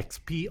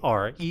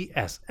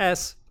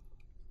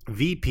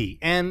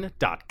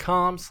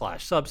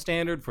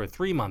expressvpn.com/substandard for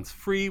 3 months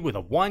free with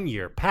a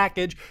 1-year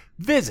package.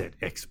 Visit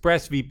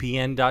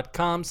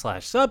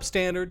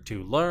expressvpn.com/substandard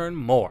to learn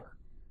more.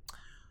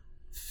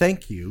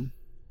 Thank you,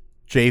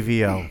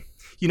 JVL.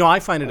 You know, I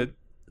find it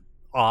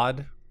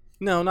odd.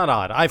 No, not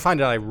odd. I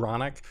find it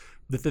ironic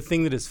that the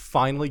thing that is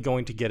finally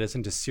going to get us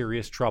into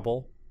serious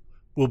trouble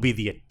will be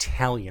the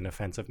Italian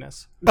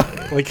offensiveness.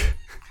 Like,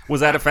 was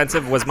that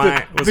offensive?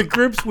 The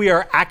groups we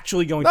are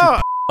actually going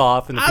to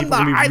off, and the people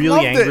are going to be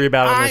really angry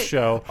about on this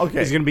show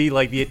is going to be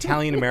like the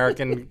Italian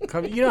American.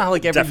 You know how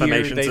like every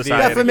Defamation year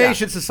Society.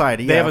 Defamation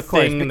Society. They have a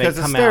course, thing and because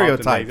they of come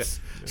stereotypes.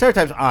 out.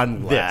 Stereotypes,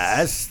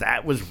 unless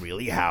that was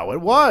really how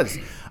it was.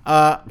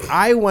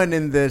 I went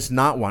in this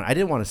I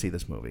didn't want to see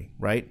this movie,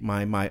 right?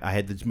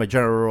 My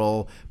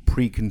general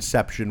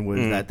preconception was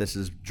that this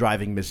is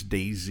Driving Miss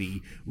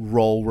Daisy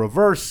role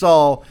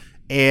reversal,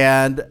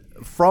 and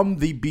from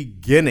the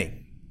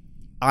beginning,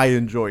 I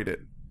enjoyed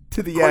it.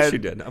 To the end. Of course you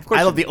did. Of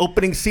course I love the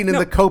opening scene in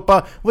the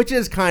Copa, which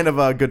is kind of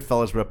a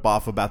Goodfellas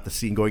ripoff about the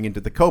scene going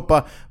into the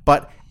Copa,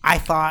 but I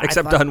thought...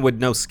 Except done with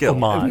no skill.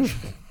 Homage.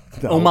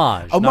 No.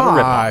 Homage.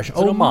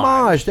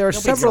 Homage. There are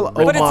several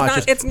homages.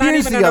 But it's not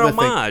Here's even the an other thing.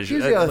 homage.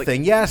 Here's the other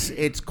thing. Yes,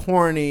 it's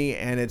corny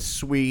and it's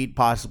sweet,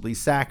 possibly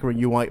saccharine,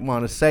 you might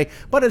want to say,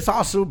 but it's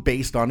also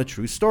based on a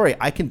true story.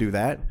 I can do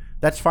that.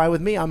 That's fine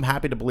with me. I'm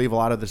happy to believe a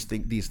lot of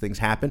these things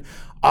happen.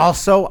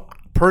 Also,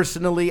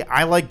 personally,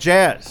 I like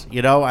jazz.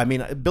 You know, I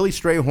mean, Billy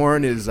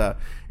Strayhorn it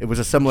was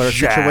a similar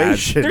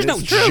situation. There's no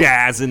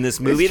jazz in this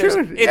movie.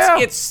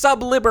 It's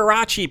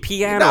sub-Liberace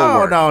piano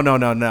work.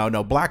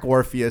 No. Black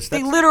Orpheus.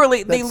 He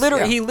literally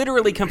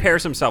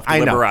compares himself to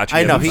Liberace.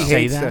 I know. He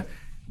hates that.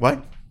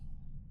 What?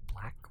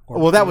 Black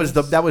Orpheus? Well,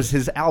 that was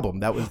his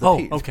album. That was the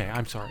piece. Okay.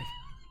 I'm sorry.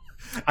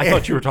 I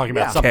thought you were talking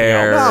about something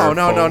else.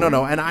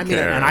 No. And I mean,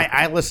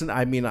 I listen.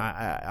 I mean,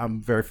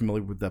 I'm very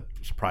familiar with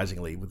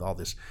surprisingly, with all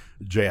this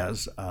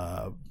jazz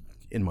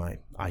in my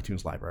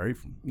iTunes library.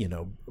 From,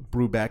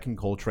 Brubeck and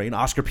Coltrane,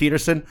 Oscar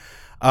Peterson,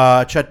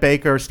 Chet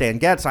Baker, Stan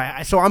Getz.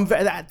 So I'm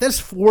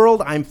this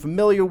world I'm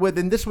familiar with,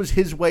 and this was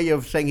his way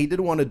of saying he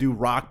didn't want to do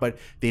rock, but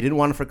they didn't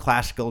want it for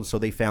classical, so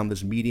they found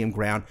this medium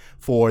ground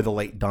for the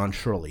late Don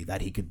Shirley that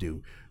he could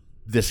do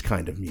this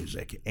kind of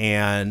music,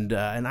 and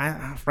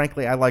I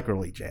frankly I like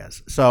early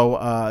jazz,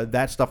 so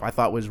that stuff I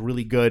thought was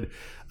really good.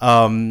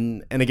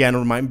 And again,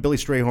 Billy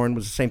Strayhorn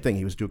was the same thing.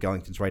 He was Duke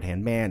Ellington's right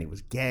hand man. He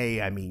was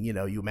gay. I mean,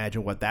 you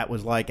imagine what that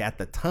was like at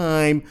the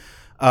time.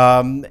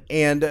 And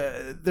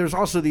there's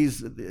also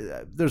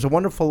there's a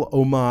wonderful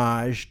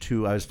homage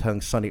to, I was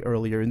telling Sonny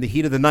earlier, In the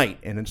Heat of the Night,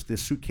 and it's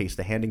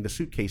the handing the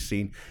suitcase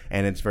scene,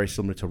 and it's very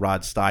similar to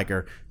Rod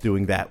Steiger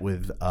doing that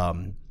with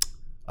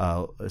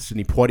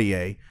Sidney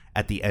Poitier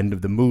at the end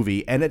of the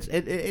movie, and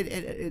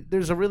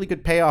there's a really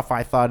good payoff,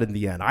 I thought, in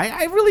the end.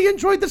 I really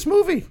enjoyed this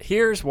movie.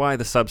 Here's why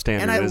the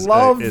Substandard and I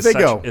love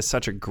Viggo. is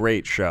such a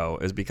great show,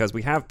 is because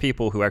we have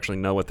people who actually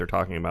know what they're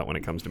talking about when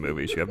it comes to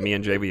movies. You have me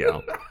and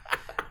JVL.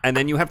 And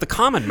then you have the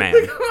common man.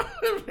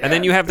 And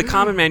then you have the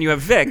common man. You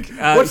have Vic.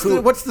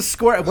 What's the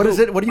score? What is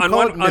it? What do you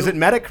call it? Is it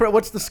Metacritic?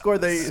 What's the score?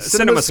 The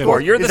cinema score.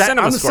 You're the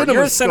cinema score.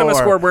 You're the cinema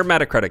score. We're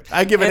Metacritic.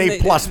 I give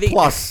it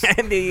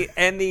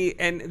A++.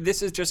 And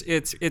this is just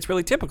it's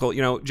really typical.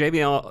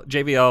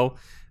 JVL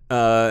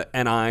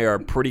and I are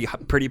pretty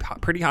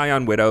high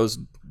on Widows.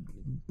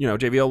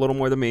 JVL a little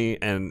more than me,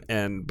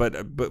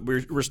 but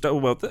we're still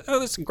both. This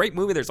is a great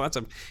movie. There's lots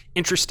of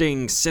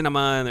interesting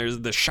cinema,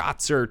 and the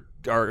shots are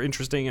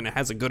interesting, and it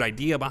has a good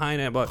idea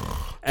behind it. But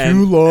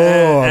too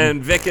long.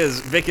 And Vic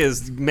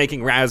is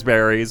making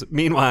raspberries.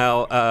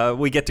 Meanwhile,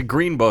 we get to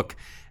Green Book.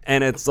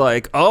 And it's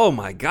like, oh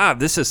my God,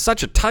 this is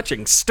such a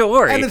touching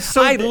story. And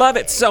I love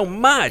it so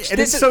much. And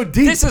it's so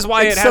deep. This is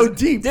why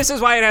deep. This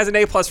is why it has an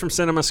A+ from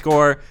Cinema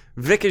Score.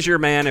 Vic is your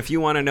man if you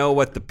want to know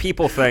what the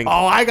people think.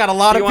 Oh, I got a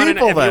lot of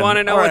people. If you want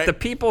to know what the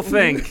people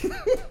think,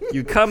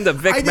 You come to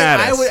Vic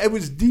Mattis. It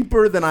was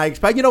deeper than I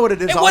expected. You know what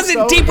it is? It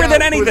wasn't deeper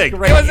than anything.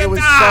 It was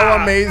so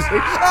amazing.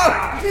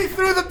 Oh, he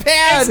threw the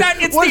pad.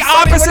 It's the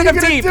opposite of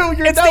deep.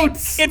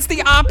 Notes. It's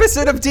the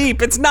opposite of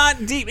deep. It's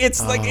not deep.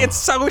 It's like it's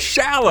so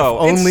shallow.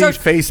 Only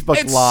Facebook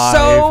it's Live.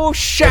 So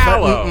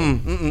shallow.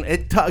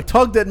 It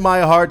tugged at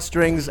my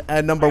heartstrings.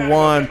 And number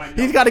one,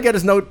 he's got to get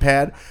his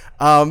notepad.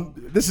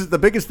 This is the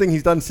biggest thing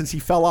he's done since he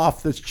fell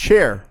off this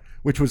chair,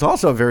 which was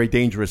also a very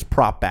dangerous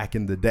prop back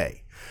in the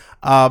day.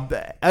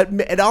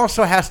 It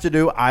also has to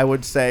do, I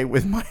would say,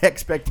 with my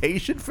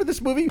expectation for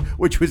this movie,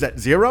 which was at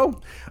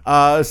 0.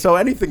 So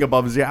anything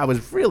above 0, I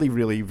was really,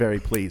 really very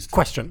pleased.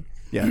 Question.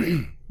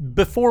 Yeah.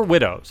 Before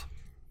Widows,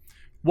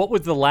 what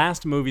was the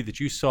last movie that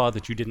you saw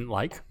that you didn't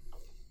like?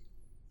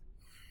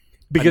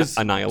 Because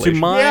Annihilation.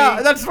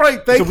 Yeah, that's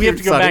right. Thank you, so we have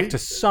to go Sonny. back to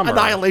summer.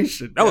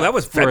 Annihilation. Oh, that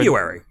was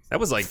February. That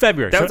was like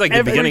February. That was like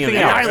the beginning of the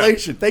year.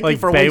 Annihilation. Thank you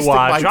for wasting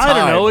Baywatch. my time. I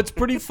don't know. It's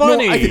pretty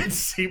funny. No, I didn't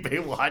see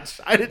Baywatch.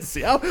 I didn't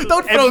see. Don't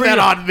throw that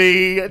on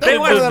me. Don't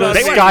throw that on The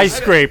me.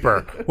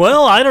 skyscraper.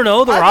 Well, I don't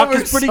know. The Rock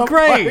remember is pretty some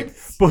great.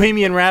 parts.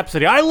 Bohemian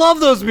Rhapsody. I love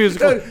those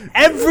musicals.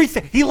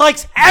 Everything. He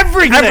likes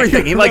everything.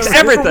 Everything. He likes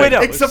everything.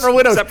 Except for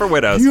Widows. Except for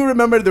Widows. Do you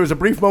remember there was a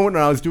brief moment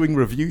when I was doing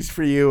reviews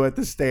for you at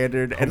the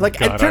Standard, and like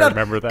God, it turned I out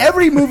remember that.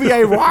 every movie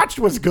I watched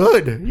was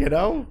good. You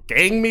know,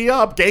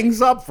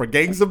 Gangs Up for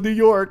Gangs of New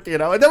York. You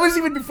know, and that was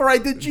even before I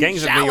did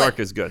Gangs of New York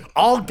is good.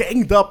 All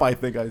ganged up, I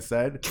think I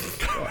said.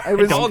 I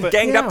was All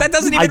ganged up. That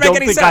doesn't I even don't make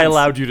any think sense. I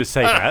allowed you to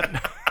say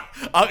that.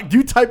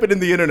 You type it in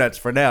the internets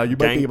for now. You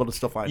might be able to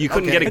still find it. You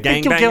couldn't Okay.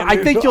 get a gangbang. I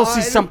think you'll see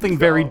I don't something think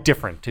very so.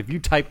 different if you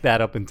type that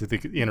up into the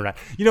internet.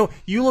 You know,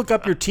 you look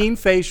up your teen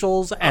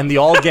facials and the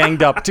all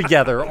ganged up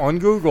together on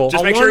Google.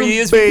 Just make sure you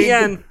use Big-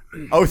 VPN.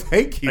 Oh,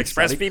 thank you.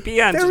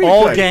 ExpressVPN. Very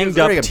all good. ganged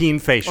Very up good. teen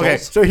facials. Okay,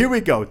 so here we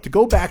go. To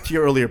go back to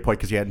your earlier point,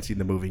 because you hadn't seen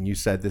the movie, and you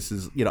said this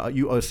is,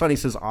 Sonny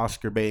says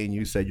Oscar bait, and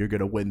you said you're going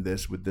to win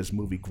this with this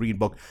movie, Green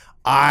Book.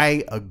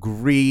 I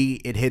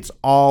agree. It hits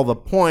all the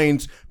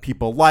points.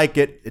 People like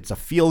it. It's a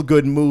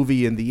feel-good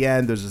movie in the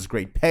end. There's this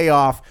great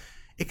payoff.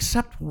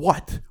 Except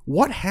what?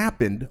 What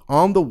happened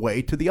on the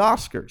way to the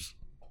Oscars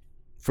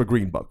for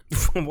Green Book?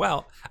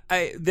 Well,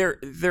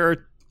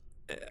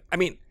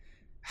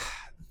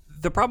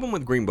 the problem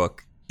with Green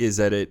Book is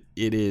that it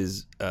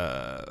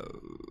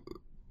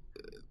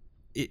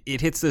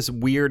hits this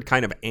weird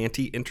kind of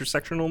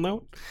anti-intersectional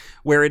note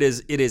where it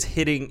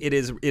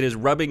is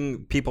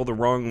rubbing people the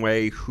wrong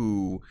way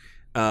who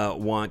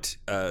want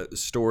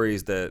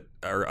stories that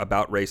are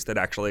about race that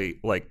actually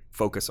like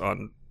focus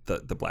on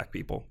the black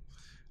people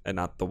and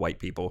not the white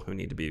people who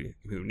need to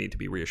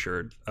be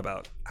reassured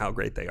about how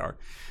great they are.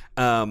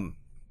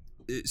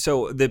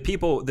 So the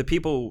people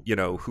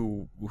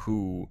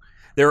who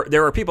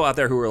there are people out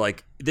there who are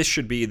like, this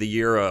should be the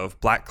year of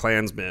Black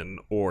Klansmen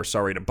or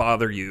Sorry to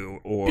Bother You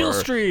or Beale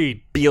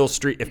Street.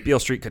 If Beale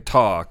Street Could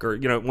Talk, or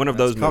one of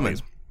those coming.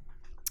 movies.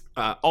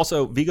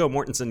 Also, Viggo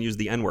Mortensen used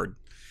the N-word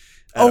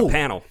at a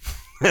panel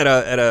at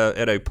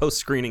a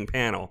post-screening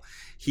panel.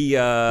 He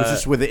Was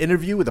this with an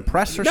interview with the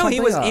press or something?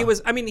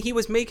 he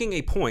was making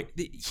a point.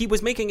 He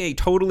was making a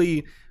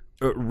totally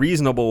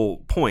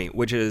reasonable point,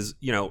 which is,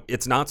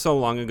 it's not so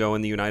long ago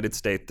in the United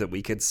States that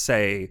we could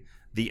say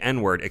the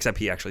N-word, except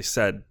he actually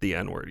said the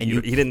N-word.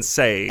 He didn't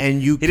say,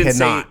 he didn't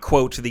say,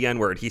 quote, the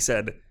N-word. He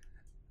said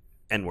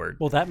N-word.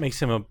 Well, that makes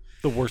him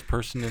the worst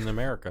person in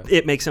America.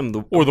 It makes him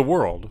the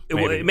world.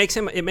 Maybe. It makes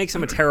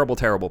him a terrible,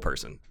 terrible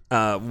person.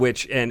 To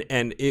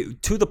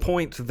the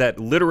point that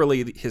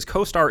literally his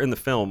co-star in the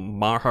film,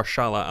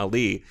 Mahershala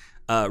Ali,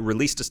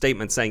 released a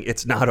statement saying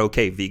it's not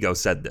okay. Viggo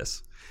said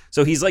this.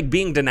 So he's like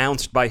being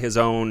denounced by his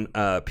own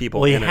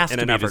people. Well, he in has an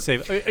to be effort.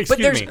 to save. His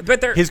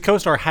his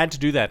co-star had to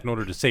do that in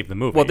order to save the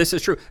movie. Well, this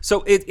is true.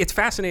 So it's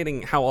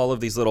fascinating how all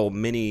of these little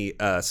mini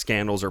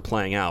scandals are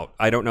playing out.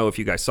 I don't know if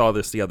you guys saw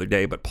this the other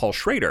day, but Paul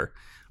Schrader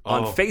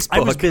on Facebook.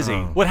 I was busy.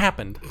 What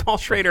happened? Paul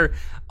Schrader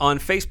on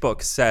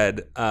Facebook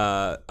said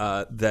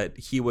that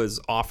he was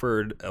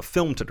offered a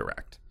film to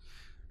direct.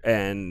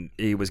 And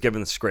he was given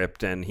the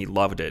script and he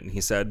loved it. And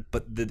he said,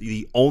 but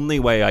the only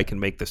way I can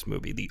make this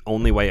movie, the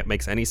only way it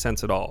makes any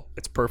sense at all,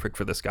 it's perfect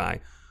for this guy,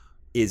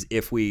 is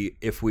if we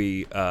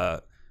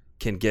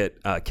can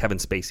get Kevin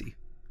Spacey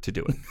to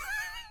do it.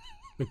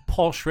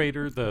 Paul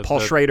Schrader, the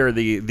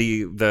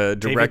director.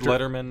 David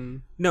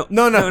Letterman. No,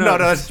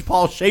 that's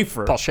Paul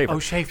Schaefer. Paul Schaefer. Oh,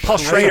 Schaefer. Paul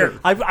Schrader.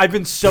 I've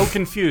been so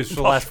confused for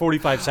the last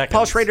 45 seconds.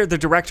 Paul Schrader, the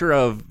director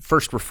of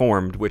First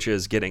Reformed, which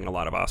is getting a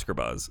lot of Oscar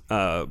buzz,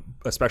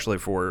 especially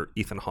for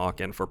Ethan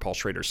Hawke and for Paul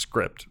Schrader's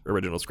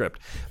original script.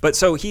 But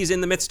so he's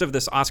in the midst of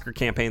this Oscar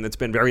campaign that's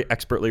been very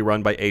expertly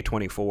run by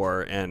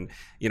A24, and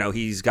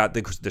he's got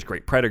this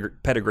great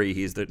pedigree.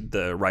 He's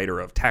the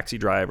writer of Taxi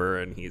Driver,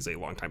 and he's a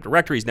longtime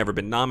director. He's never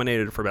been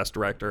nominated for Best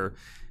Director,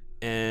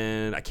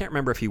 and I can't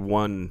remember if he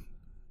won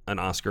an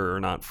Oscar or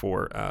not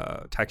for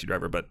Taxi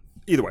Driver, but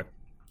either way.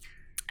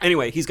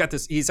 Anyway, he's had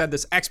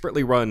this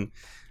expertly run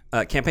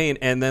campaign,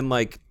 and then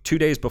like 2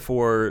 days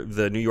before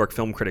the New York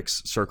Film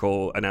Critics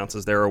Circle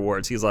announces their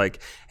awards, he's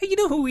like, hey, you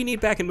know who we need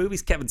back in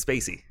movies? Kevin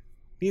Spacey.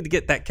 Need to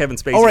get that Kevin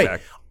Spacey All right,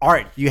 back.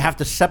 art. You have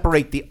to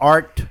separate the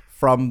art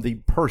from the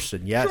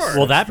person. Yes. Sure.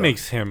 Well, that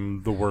makes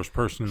him the worst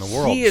person in the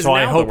world. He is so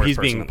I now the hope worst he's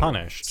person being in the world.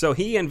 punished. So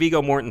he and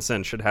Viggo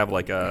Mortensen should have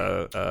like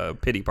a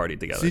pity party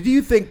together. So do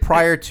you think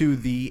prior to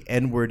the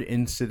N-word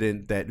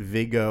incident that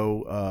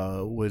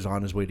Viggo was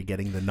on his way to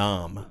getting the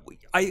nom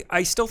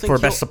I still think for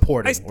he'll- best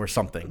supporting I- or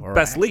something? Or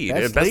Best lead.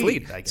 Best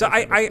lead. I guess. So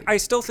I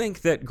still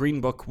think that Green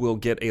Book will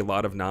get a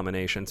lot of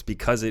nominations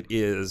because it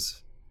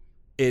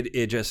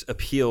just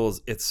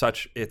appeals. It's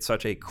such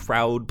a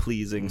crowd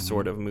pleasing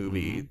sort of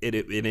movie.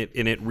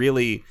 It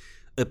really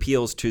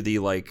appeals to the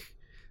like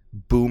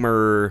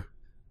boomer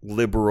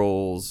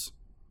liberals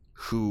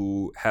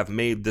who have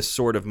made this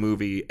sort of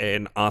movie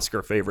an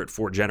Oscar favorite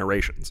for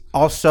generations.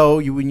 Also,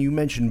 when you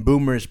mention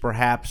boomers,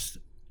 perhaps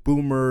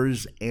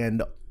boomers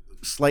and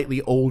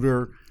slightly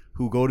older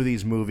who go to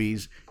these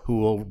movies who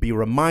will be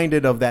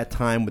reminded of that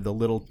time with the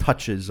little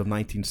touches of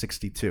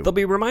 1962. They'll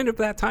be reminded of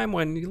that time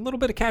when a little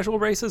bit of casual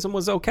racism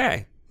was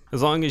okay.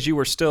 As long as you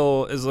were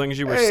still, Hey, you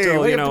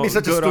have know, to be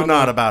such a good on student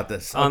the- about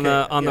this. on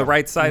Okay, the yeah.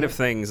 right side of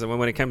things. And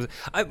when it comes,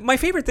 my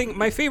favorite,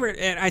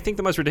 and I think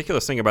the most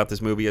ridiculous thing about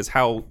this movie is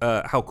how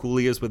cool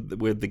he is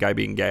with the guy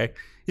being gay.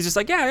 He's just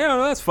like, yeah,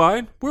 no, that's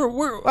fine. We're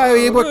Well,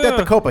 he worked at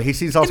the Copa. He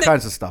sees all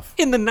kinds of stuff.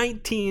 in the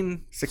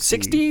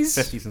 1960s,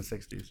 50s and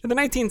 60s. in the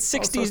 1960s,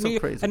 Also some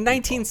crazy and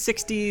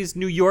 1960s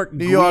New York,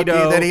 New York,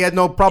 Guido that he had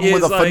no problem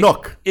with a is like-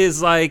 Fanuc.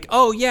 Is like,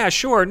 oh yeah,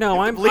 sure,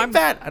 no, I'm believe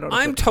that? I don't know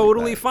if I'm you have to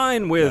totally believe that.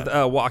 fine with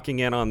walking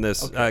in on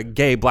this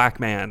gay black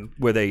man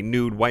with a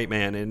nude white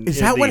man. Is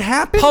that what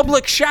happened?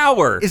 Public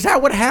shower. Is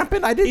that what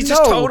happened? I didn't He's know.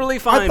 just totally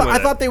fine with I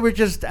it. thought they were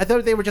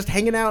just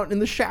hanging out in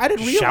the shower. I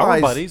didn't realize. Shower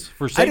buddies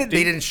for safety.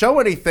 They didn't show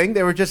anything.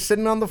 They were just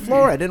sitting on the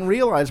floor. I didn't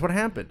realize what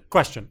happened.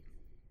 Question.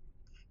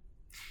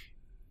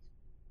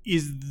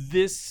 Is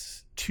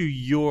this, to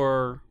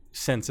your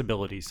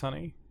sensibility,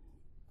 Sonny,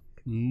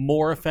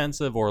 more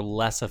offensive or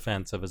less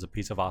offensive as a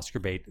piece of Oscar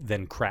bait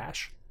than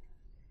Crash?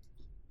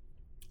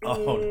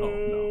 Oh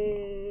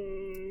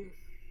no.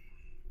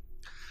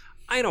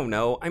 I don't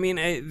know. I mean,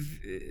 I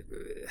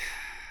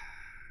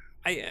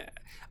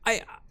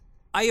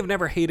have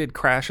never hated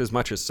Crash as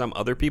much as some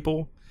other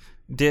people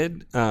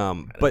did.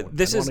 But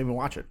this I is won't even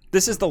watch it.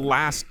 This is the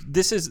last.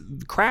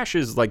 Crash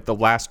is like the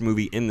last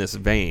movie in this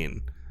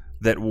vein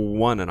that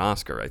won an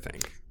Oscar, I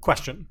think.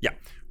 Question. Yeah.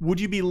 Would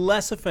you be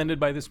less offended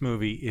by this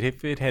movie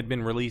if it had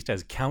been released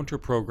as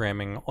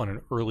counter-programming on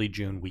an early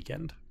June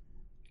weekend?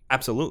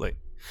 Absolutely.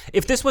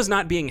 If this was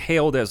not being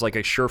hailed as like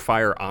a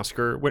surefire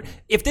Oscar,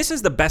 if this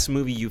is the best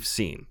movie you've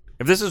seen,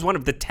 if this is one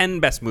of the 10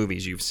 best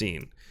movies you've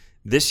seen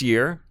this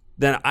year,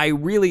 then I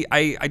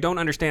don't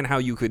understand how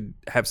you could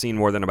have seen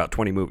more than about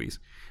 20 movies.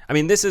 I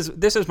mean, this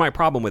is my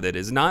problem with it.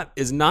 Is not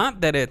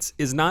that it's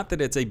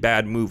a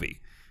bad movie.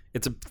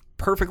 It's a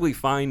perfectly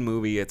fine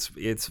movie. It's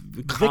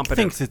competent. Vic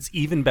thinks it's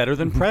even better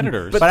than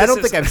Predators. But I this don't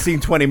is- think I've seen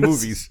 20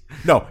 movies.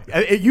 No,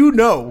 you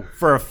know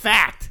for a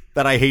fact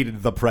that I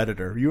hated The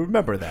Predator. You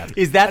remember that?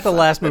 Is that the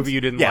last movie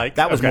you didn't Yeah, like?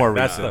 that was Okay, more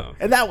that's recent,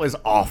 and that was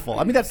awful.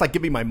 I mean, that's like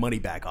give me my money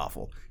back.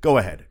 Awful. Go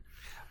ahead.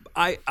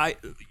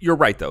 You're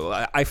right though.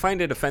 I find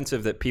it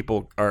offensive that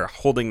people are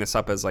holding this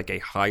up as like a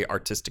high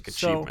artistic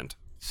achievement.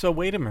 So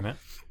wait a minute.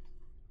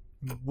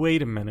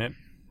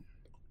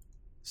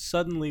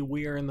 Suddenly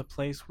we are in the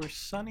place where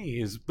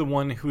Sonny is the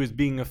one who is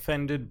being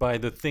offended by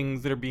the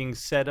things that are being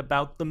said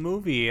about the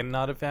movie and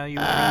not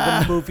evaluating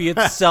the movie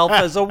itself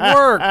as a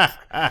work.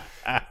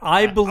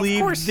 I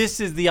believe this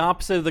is the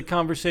opposite of the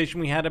conversation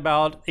we had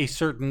about a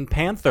certain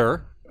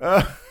Panther.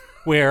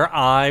 Where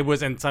I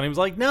was, and Sonny was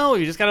like, "No,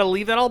 you just got to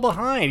leave that all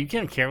behind. You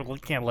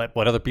can't let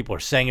what other people are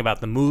saying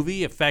about the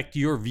movie affect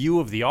your view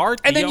of the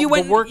art." And then you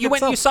went, work you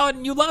itself." saw it,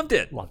 and you loved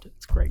it. Loved it.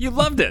 It's great. You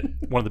loved it.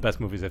 One of the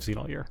best movies I've seen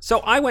all year. So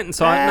I went and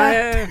saw it,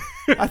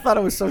 and I thought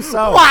it was so.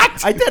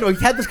 What? I did. We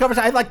had this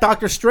conversation. I like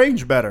Doctor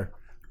Strange better.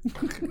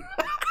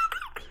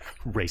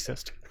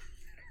 Racist.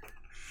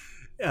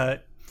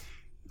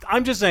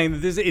 I'm just saying that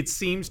this. It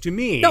seems to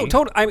me, No,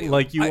 totally. I mean,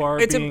 like you are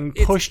it's being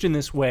pushed in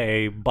this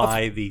way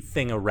by the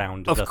thing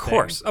around. Of the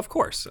course, thing. of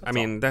course. I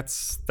mean,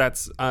 that's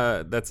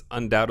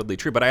undoubtedly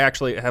true. But I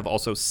actually have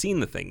also seen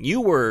the thing. You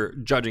were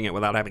judging it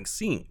without having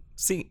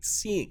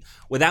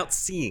without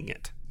seeing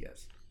it.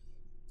 Yes.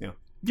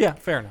 Yeah,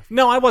 fair enough.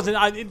 No, I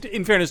wasn't.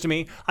 In fairness to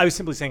me, I was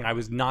simply saying I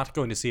was not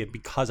going to see it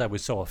because I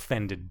was so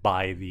offended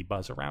by the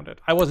buzz around it.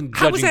 I wasn't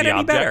judging How was that the any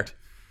object. better?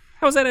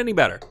 How is that any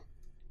better?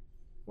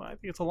 Well, I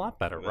think it's a lot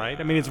better, right?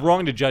 I mean, it's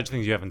wrong to judge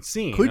things you haven't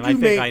seen, Could and I you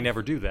think make- I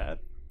never do that.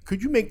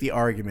 Could you make the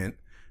argument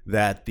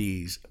that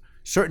these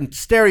certain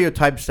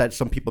stereotypes that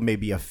some people may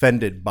be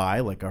offended by,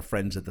 like our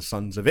friends at the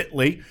Sons of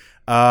Italy,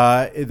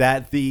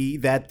 that the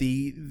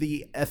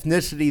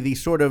ethnicity, the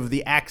sort of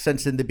the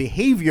accents and the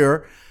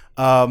behavior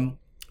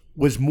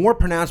was more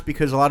pronounced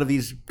because a lot of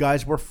these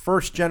guys were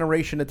first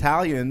generation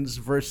Italians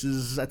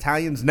versus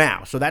Italians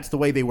now. So that's the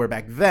way they were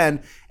back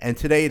then, and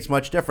today it's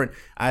much different.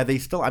 They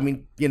still, I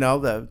mean, you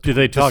know, Do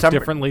they talk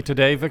differently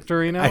today,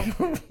 Victorino?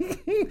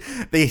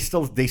 They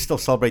still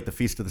celebrate the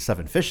Feast of the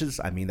Seven Fishes.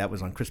 I mean, that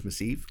was on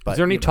Christmas Eve. But, Is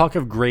there any talk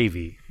of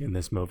gravy in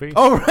this movie?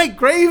 Oh, right,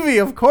 gravy,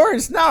 of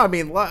course. No, I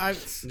mean, You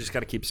just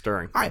got to keep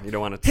stirring. You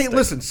don't want to. Hey,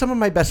 listen, some of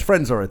my best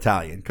friends are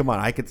Italian. Come on,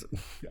 I could.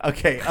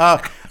 Okay,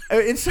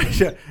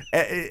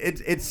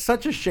 it's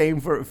such a shame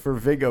for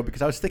Viggo,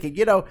 because I was thinking,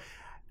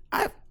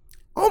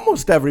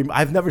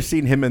 I've never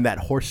seen him in that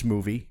horse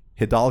movie.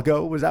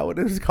 Hidalgo, was that what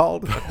it was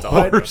called?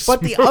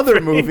 But the other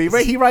movie,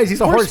 right?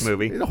 He's a horse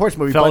movie. He's a horse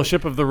movie.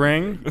 Fellowship of the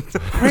Ring.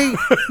 Great.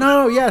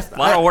 No, yes. A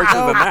lot of horses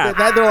in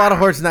that. There are a lot of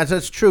horses in that. So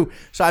that's true.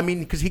 So I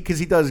mean, because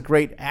he does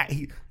great.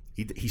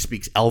 He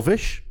speaks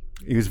Elvish.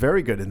 He was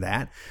very good in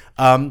that.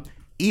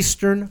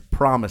 Eastern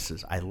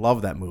Promises. I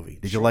love that movie.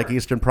 Did you like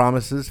Eastern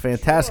Promises?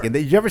 Fantastic. And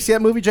did you ever see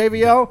that movie,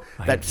 JVL?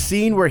 That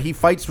scene where he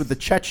fights with the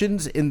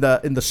Chechens in the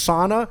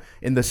sauna,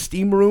 in the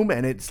steam room,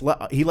 and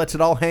he lets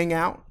it all hang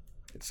out.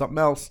 It's something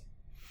else.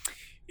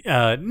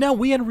 No,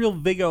 we had a real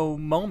Viggo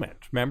moment.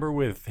 Remember,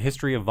 with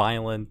History of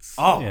Violence?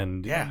 Oh,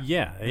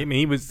 yeah. I mean,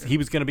 he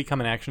was going to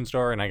become an action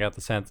star, and I got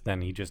the sense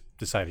then he just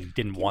decided he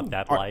didn't want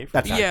that life.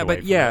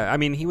 I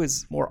mean, he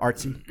was more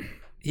artsy.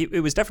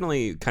 It was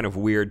definitely kind of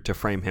weird to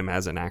frame him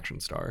as an action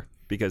star,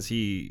 because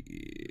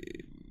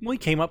he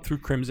came up through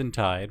Crimson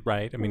Tide,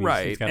 right? I mean,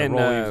 he's got and a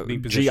role. He was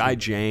being positioned. G.I.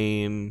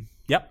 Jane.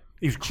 Yep,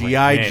 he was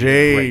G.I.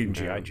 Jane.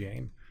 G.I.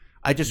 Jane.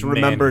 I just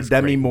remember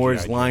Demi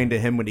Moore's line to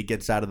him when he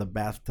gets out of the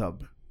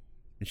bathtub.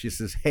 And she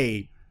says,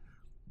 "Hey,"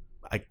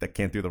 I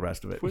can't do the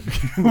rest of it.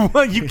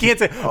 Well, you can't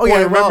say,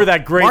 I remember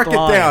that great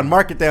line.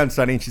 Mark it down,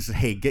 Sonny. And she says,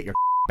 "Hey, get your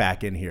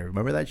back in here."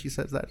 Remember that? She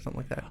says that, something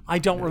like that. I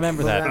don't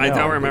remember that. I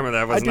don't remember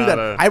that. I do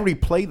that. I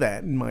replay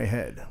that in my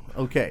head.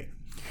 Okay.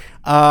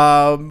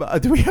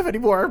 Do we have any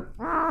more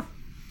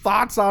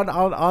thoughts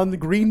on the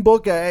Green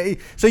Book?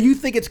 So you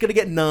think it's going to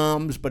get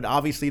noms, but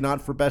obviously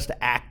not for Best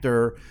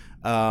Actor.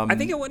 I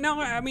think it would. No,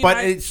 I mean, but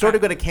it's sort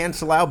of going to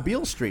cancel out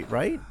Beale Street,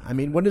 right? I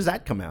mean, when does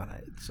that come out?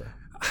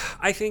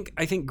 I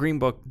think Green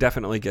Book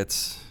definitely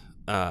gets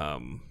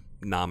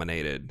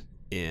nominated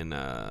in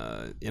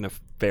a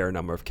fair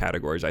number of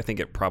categories. I think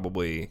it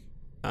probably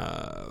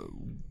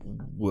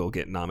will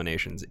get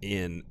nominations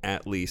in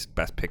at least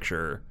Best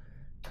Picture.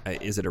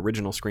 Is it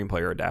original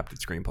screenplay or adapted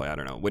screenplay? I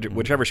don't know.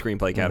 Whichever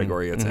screenplay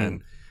category it's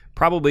in.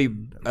 Probably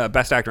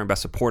Best Actor and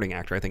Best Supporting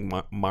Actor. I think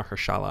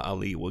Mahershala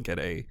Ali will get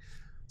a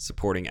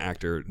supporting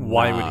actor.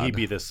 Why would he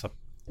be the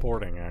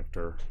supporting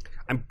actor?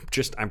 I'm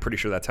pretty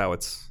sure that's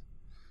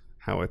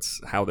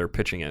how they're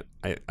pitching it.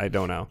 I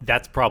don't know.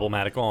 That's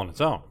problematic all on its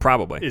own.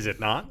 Probably. Is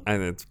it not?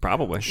 And it's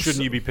probably.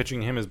 Shouldn't you be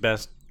pitching him as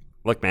Best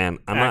Look, man,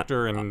 I'm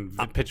actor not,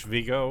 and pitch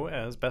Viggo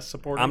as Best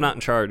Supporting? I'm not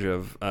in charge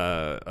of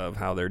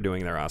how they're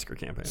doing their Oscar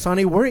campaign.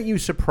 Sonny, weren't you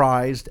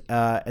surprised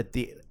at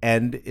the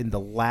end in the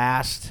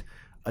last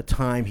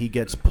time he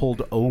gets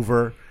pulled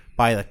over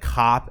by the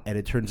cop, and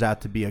it turns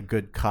out to be a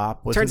good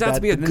cop? Turns out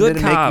to be a good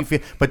cop.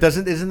 But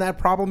isn't that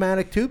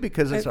problematic too?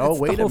 Because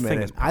wait a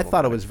minute. I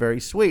thought it was very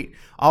sweet.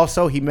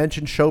 Also, he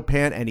mentioned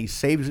Chopin, and he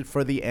saves it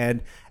for the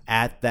end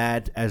at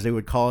that, as they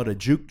would call it, a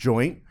juke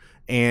joint,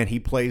 and he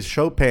plays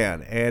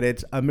Chopin, and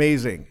it's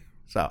amazing.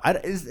 So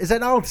is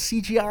that all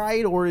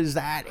CGI or is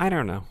that? I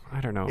don't know.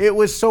 It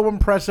was so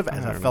impressive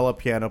as a fellow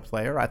piano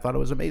player. I thought it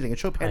was amazing. And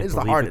Chopin is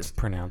the hardest. It's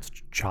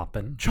pronounced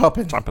Chopin.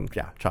 Chopin.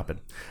 Yeah, Chopin.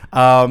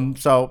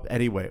 So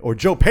anyway, or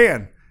Joe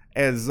Pan,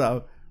 as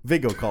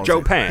Viggo calls Joe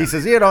it. Pan. He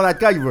says, that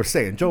guy you were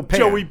saying, Joe Pan.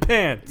 Joey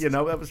Pants.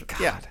 That was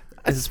God.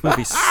 This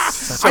movie so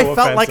I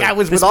felt like I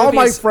was with all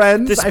my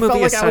friends. I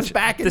felt like I was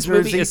back in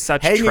Jersey,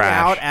 hanging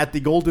out at the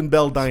Golden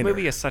Bell Diner. This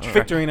movie is such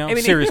Victorino,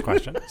 serious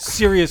question.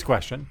 Serious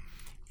question.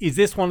 Is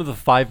this one of the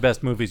 5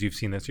 best movies you've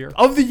seen this year?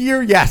 Of the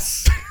year,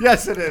 yes.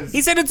 Yes, it is.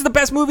 He said it's the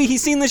best movie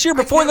he's seen this year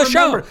before the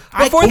show.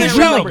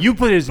 You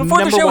put his before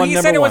number the show, one, he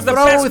number said it was one.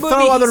 the best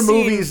movie other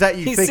movies that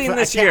you he's think seen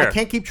this year. I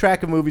can't keep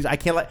track of movies. I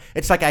can't.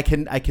 It's like I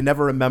can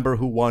never remember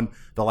who won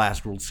the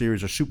last World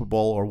Series or Super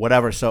Bowl or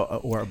whatever. So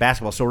or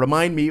basketball. So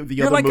remind me of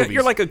the other movies.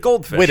 You're like a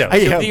goldfish. Widow.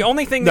 The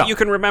only thing that you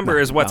can remember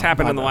is what's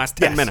happened in the last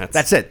 10 minutes.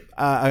 That's it.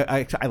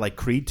 I like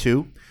Creed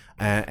 2,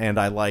 and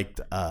I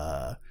liked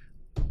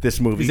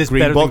this movie. Is this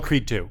Green better Book. than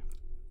Creed 2?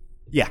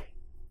 Yeah.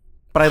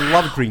 But I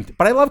love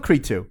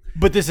Creed 2.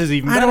 But this is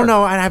even better. I don't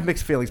know. I have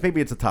mixed feelings. Maybe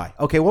it's a tie.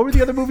 Okay, what were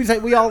the other movies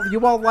that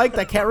you all liked?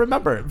 I can't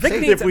remember.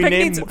 If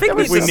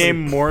we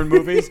name more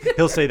movies,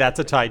 he'll say that's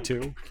a tie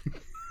too.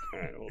 All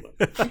right, hold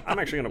on. I'm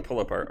actually going to pull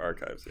up our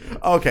archives here.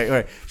 Okay, all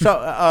right.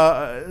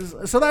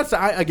 So that's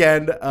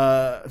again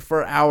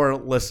for our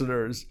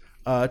listeners.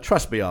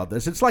 Trust me on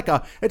this. It's like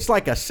a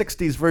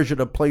 60s version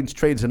of Planes,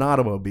 Trains, and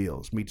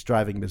Automobiles meets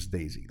Driving Miss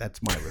Daisy.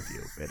 That's my review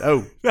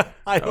of it.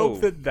 I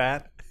hope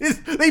that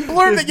they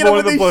blurred it,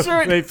 when they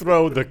should. They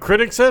throw "the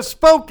critics have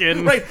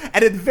spoken" right,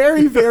 and it's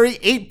very, very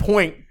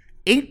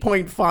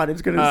 8-point font.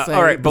 It's going to say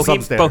all right,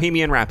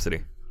 Bohemian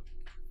Rhapsody.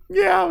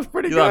 Yeah, it was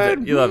pretty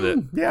good. You loved it.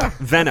 Yeah,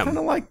 Venom. I kind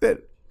of liked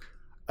it.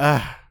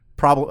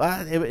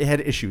 It had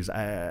issues.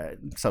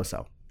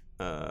 So.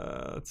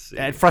 Let's see.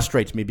 It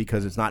frustrates me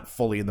because it's not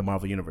fully in the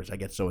Marvel universe. I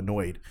get so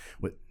annoyed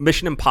with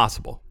Mission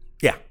Impossible.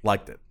 Yeah,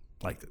 liked it.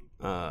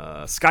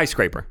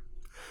 Skyscraper.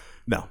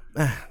 No.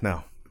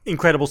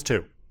 Incredibles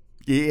 2.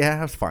 Yeah,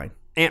 that's fine.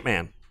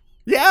 Ant-Man.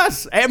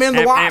 Yes, Ant-Man and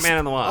the Wasp. Ant-Man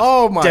and the Wasp.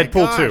 Oh my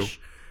Deadpool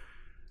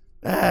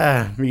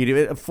 2.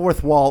 Medium.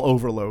 Fourth wall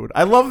overload.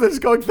 I love this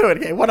going through it.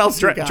 Okay, what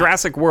else you got?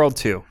 Jurassic World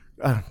 2.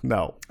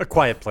 No. A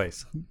Quiet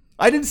Place.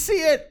 I didn't see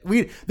it.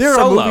 There are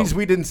Solo. movies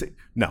we didn't see.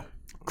 No.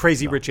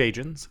 Crazy Rich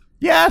Asians.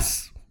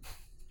 Yes.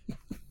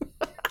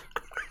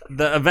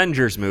 The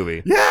Avengers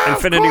movie. Yeah.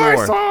 Infinity of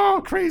course. War.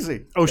 Oh,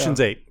 crazy. Ocean's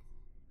 8.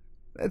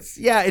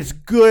 It's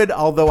good,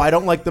 although I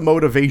don't like the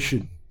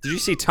motivation. Did you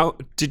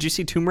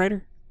see Tomb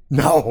Raider?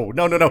 No.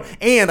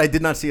 And I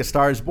did not see A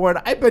Star Is Born.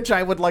 I bet you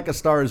I would like A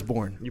Star Is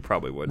Born. You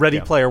probably would.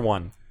 Ready Player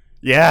One.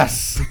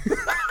 Yes.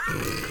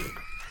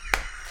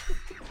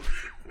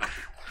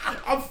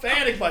 I'm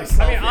fanning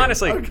myself. I mean,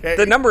 honestly,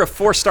 the number of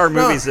 4-star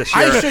movies this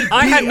year.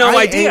 I had no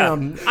idea.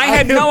 I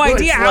had no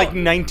idea. It's like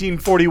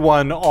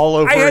 1941 all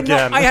over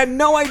again. I had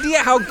no idea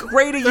how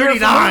great a year for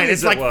 39. movies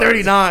It's like it was.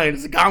 39.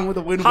 It's Gone with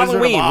the Wind. Wizard of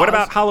Halloween. Oz. What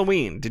about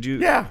Halloween? Did you?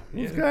 Yeah.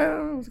 It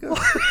was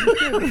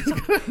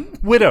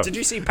good. Widow. Did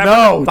you see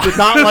Peppermint? No, did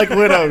not like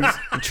Widows.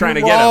 I'm trying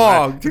to Too get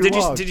long, him. too Did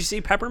long. you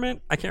see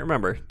Peppermint? I can't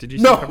remember. Did you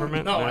see No,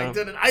 Peppermint? no, I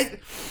didn't.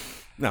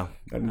 No,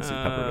 I didn't see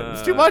Peppermint.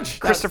 It's too much.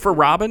 Christopher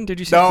Robin? Did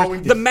you see No, we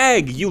The didn't.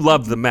 Meg? You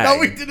love The Meg. No,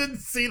 we didn't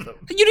see them.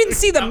 You didn't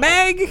see The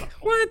Meg?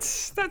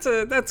 What?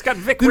 That's got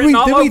Vic Did written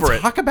all we over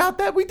it. talk about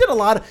that? We did a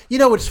lot of.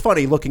 It's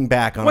funny looking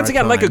back on. Once our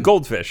again, like a time.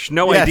 goldfish.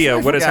 No Yes, idea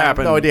I what has forgot.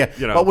 happened. No idea.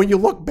 You know. But when you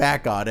look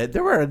back on it,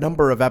 there were a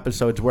number of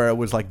episodes where it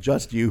was like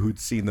just you who'd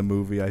seen the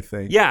movie. I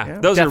think. Yeah,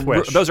 those Death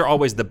Wish. are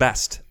always the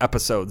best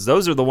episodes.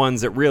 Those are the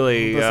ones that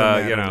really,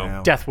 Doesn't matter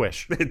now. Death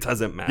Wish. it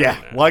doesn't matter.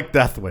 Yeah, like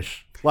Death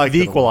Wish, like The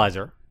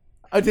Equalizer.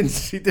 I didn't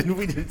see.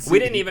 We didn't see. We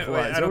didn't The even-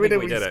 Equalizer. I don't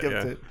think we did it,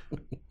 skipped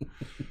yeah.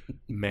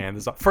 Man,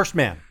 this is First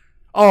Man.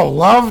 Oh,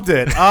 loved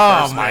it.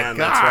 Oh First my Man,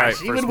 gosh. that's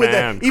right, Even First with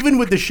Man. even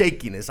with the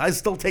shakiness, I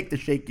still take the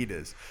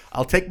shakiness.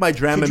 I'll take my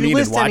Did you Dramamine and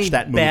list watch any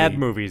that movie. bad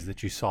movies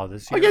that you saw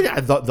this Oh year? yeah.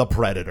 The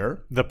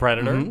Predator. The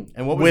Predator.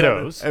 And what was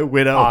Widows. that?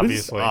 Widows,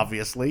 Obviously.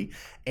 obviously.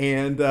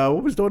 And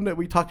what was the one that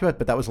we talked about?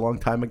 But that was a long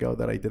time ago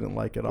that I didn't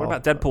like at all. What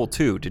about Deadpool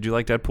 2? Did you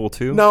like Deadpool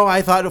 2? No,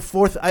 I thought a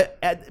fourth.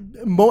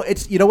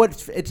 It's you know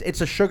what? It's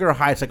a sugar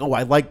high. It's like, oh,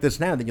 I like this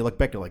now. And then you look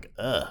back, you're like,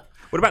 ugh.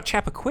 What about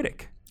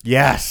Chappaquiddick?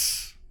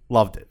 Yes,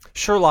 loved it.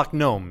 Sherlock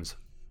Gnomes.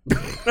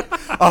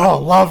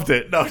 Oh, loved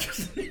it. No,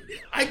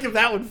 I give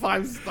that one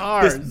 5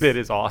 stars. This bit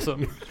is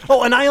awesome.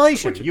 Oh,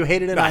 Annihilation. You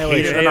hated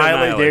Annihilation. Hated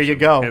Annihilation. There you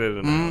go. Hated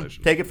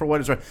Annihilation. Take it for what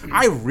it's worth.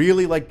 I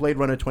really like Blade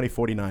Runner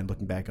 2049.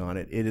 Looking back on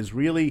it, it is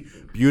really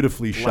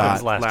beautifully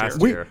shot.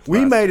 last We year.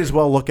 might as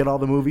well look at all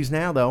the movies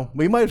now, though.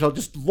 We might as well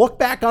just look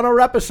back on our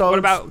episodes. What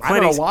about I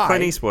don't know why.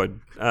 Clint Eastwood?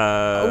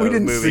 We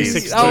didn't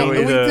movies? see. Oh, we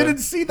didn't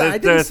see that. I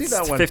didn't see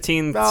that one.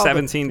 15, No,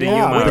 17 to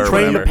yeah, Yuma with the or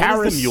train to whatever. Paris.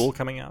 When is the Mule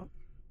coming out?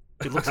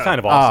 It looks kind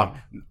of awesome.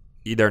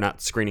 They're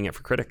not screening it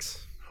for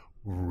critics.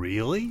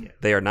 Really?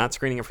 They are not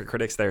screening it for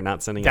critics. They are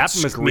not sending That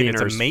it must mean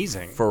it's screeners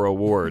amazing. for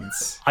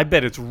awards. I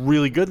bet it's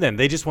really good then.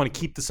 They just want to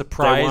keep the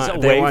surprise They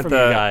away want from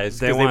the- you guys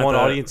because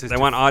they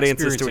want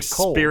audiences to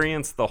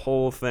experience the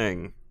whole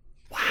thing.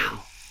 Well,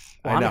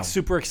 I know. I'm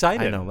super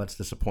excited. I know that's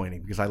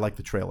disappointing because I like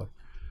the trailer,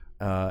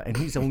 and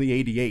he's only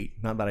 88.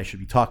 Not that I should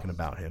be talking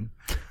about him.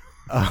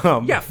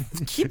 Yeah,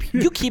 keep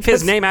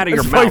his name out of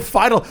your That's my mouth.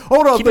 final.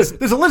 Hold on, Keep his-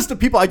 there's a list of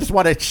people I just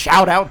want to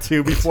shout out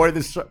to before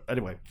this.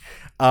 Anyway,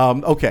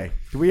 okay.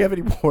 Do we have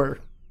any more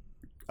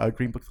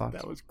Green Book thoughts?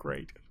 That was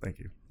great. Thank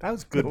you. That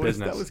was good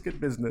business. That was good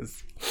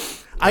business.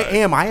 I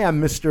am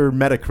Mr.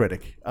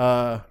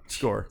 Metacritic.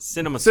 Score.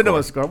 Cinema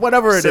score.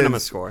 Whatever it is. Cinema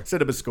score.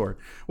 Cinema score.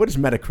 What is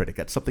Metacritic?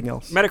 That's something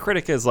else.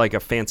 Metacritic is like a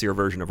fancier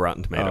version of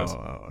Rotten Tomatoes.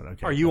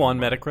 Okay. Are you on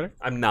Metacritic?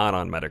 I'm not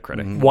on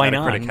Metacritic. Why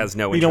not? Metacritic has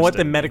no interest. You know what?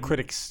 The in-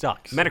 Metacritic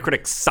sucks.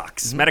 Metacritic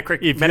sucks. Metacritic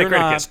If you're Metacritic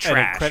not is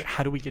trash.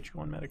 how do we get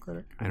you on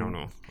Metacritic? I don't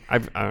know. I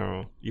don't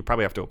know. You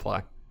probably have to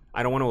apply.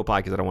 I don't want to apply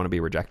because I don't want to be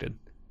rejected.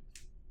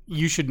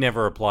 You should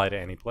never apply to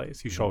any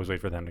place. You should always wait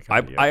for them to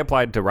come to you. I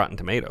applied to Rotten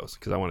Tomatoes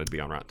because I wanted to be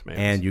on Rotten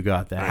Tomatoes. And you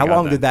got that. I How got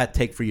long that. did that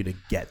take for you to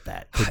get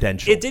that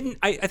credential? It didn't.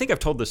 I think I've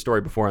told this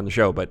story before on the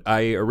show, but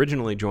I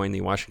originally joined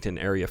the Washington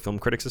Area Film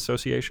Critics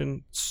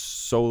Association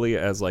solely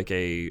as like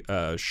a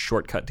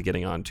shortcut to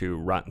getting onto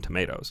Rotten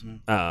Tomatoes.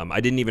 I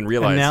didn't even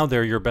realize. and now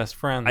they're your best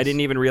friends. I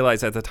didn't even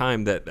realize at the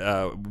time that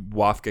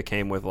WAFCA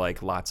came with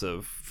like lots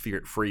of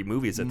free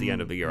movies at the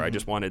end of the year.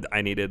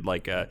 I needed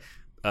like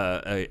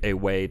a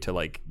way to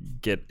like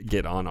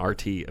get on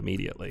RT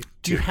immediately.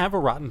 Do you have a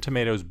Rotten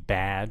Tomatoes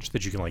badge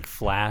that you can like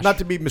flash? Not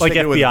to be like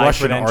mistaken with FBI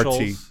Russian RT.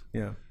 credentials?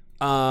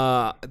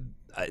 Yeah.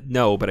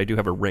 No, but I do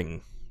have a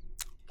ring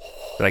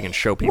that I can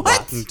show people.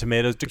 Rotten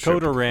Tomatoes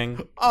decoder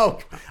ring. Oh,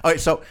 all right.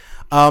 So,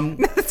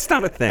 That's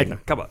not a thing.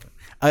 Come on.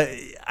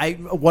 I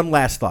one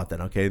last thought then.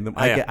 Okay,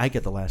 yeah. I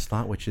get the last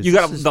thought, which is You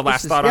got the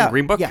last thought on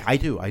Green Book? Yeah, I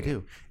do,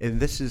 and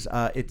this is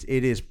it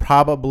is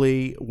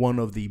probably one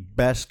of the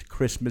best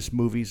Christmas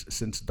movies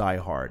since Die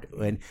Hard.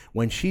 And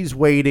when she's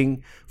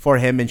waiting for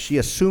him, and she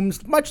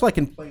assumes, much like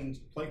in Planes.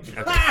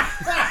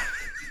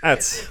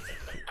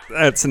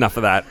 That's enough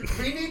of that.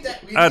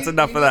 That's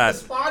enough of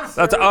that.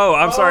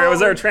 I'm sorry. Was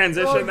there a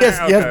transition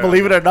there? Yes,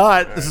 believe it or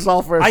not, this is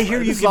all for. I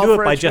hear you can do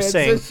it by just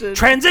saying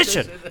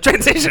transition.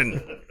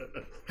 Transition.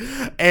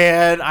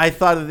 And I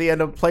thought at the end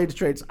of Planes,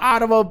 Trains,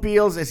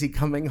 Automobiles, is he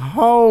coming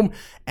home?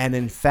 And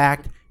in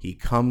fact, he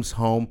comes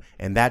home,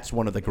 and that's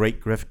one of the great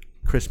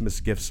Christmas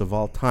gifts of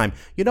all time.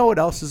 You know what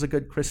else is a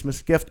good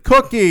Christmas gift?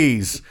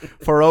 Cookies!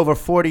 For over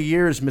 40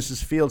 years,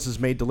 Mrs. Fields has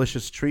made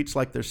delicious treats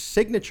like their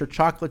signature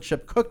chocolate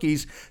chip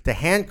cookies to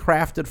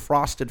handcrafted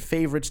frosted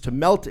favorites to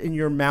melt in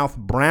your mouth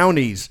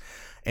brownies.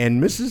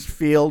 And Mrs.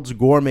 Fields'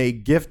 gourmet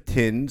gift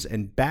tins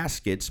and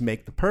baskets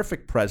make the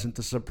perfect present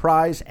to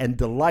surprise and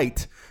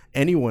delight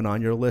anyone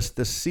on your list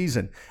this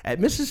season. At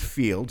Mrs.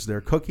 Fields,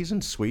 their cookies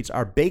and sweets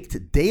are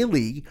baked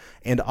daily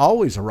and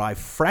always arrive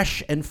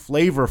fresh and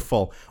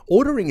flavorful.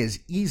 Ordering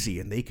is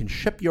easy, and they can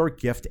ship your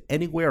gift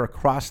anywhere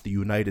across the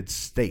United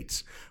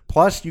States.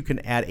 Plus, you can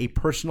add a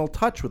personal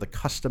touch with a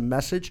custom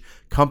message,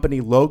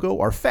 company logo,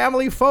 or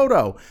family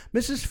photo.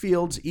 Mrs.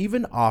 Fields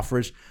even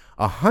offers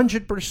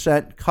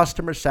 100%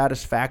 customer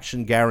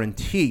satisfaction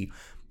guarantee.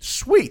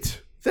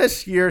 Sweet.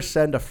 This year,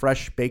 send a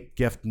fresh baked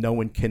gift no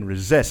one can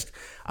resist.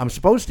 I'm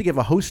supposed to give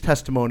a host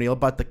testimonial,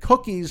 but the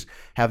cookies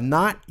have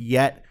not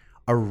yet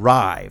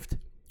arrived.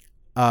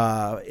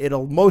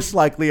 It'll most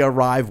likely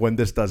arrive when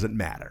this doesn't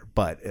matter,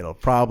 but it'll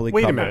probably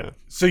Wait come a minute. out.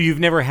 So you've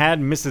never had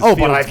Mrs. Oh, Fields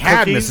but I've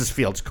had cookies? Mrs.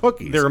 Fields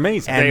cookies. They're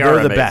amazing. And They they're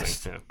are the amazing,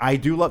 best. yeah. I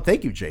do love.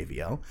 Thank you,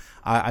 JVL.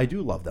 I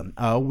do love them.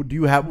 Do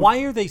you have? Why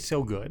are they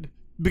so good?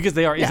 Because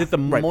they are. Is Yeah, it the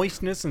right.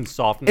 moistness and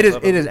softness? It is.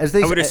 of It them? is. As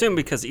they I would say, assume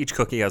because each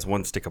cookie has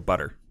one stick of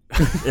butter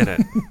in it.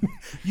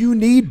 you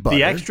need butter.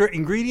 The extra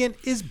ingredient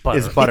is butter.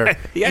 is butter.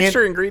 The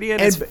extra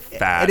ingredient is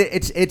fat. And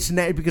it's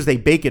because they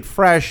bake it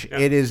fresh.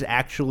 It is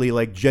actually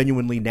like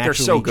genuinely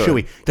naturally so good.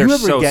 chewy. They're You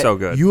ever so, get, so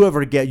good.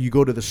 You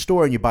go to the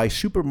store and you buy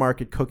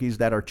supermarket cookies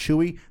that are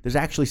chewy. There's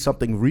actually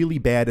something really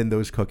bad in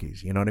those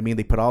cookies. You know what I mean?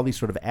 They put all these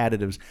sort of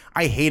additives.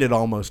 I hated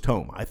Almost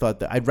Home. I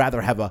thought that I'd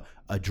rather have a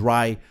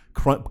dry,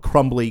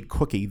 crumbly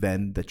cookie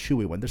than the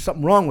chewy one. There's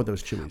something wrong with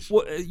those chewies.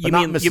 Well, But you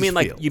not mean Mrs.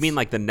 like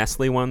Fields. the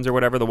Nestle ones or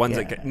whatever, the ones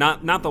Yeah. that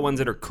not the ones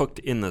that are cooked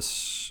in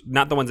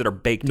not the ones that are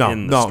baked No,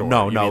 in the store.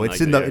 no. You mean It's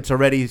like in the. It's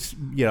already,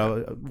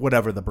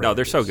 whatever the brand. No,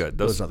 they're so is. good.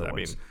 Those I other mean,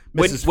 ones.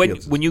 when Mrs.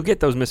 Fields. when you get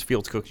those Miss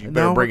Fields cookies, you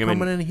better No, bring we're them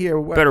coming in here.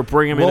 Better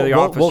bring 'em into the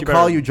office. We'll You better-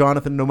 call you,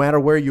 Jonathan, no matter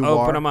where you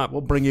are. Open 'em up.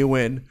 We'll bring you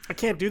in. I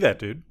can't do that,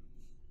 dude.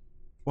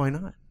 Why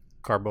not?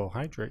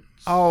 Carbohydrates.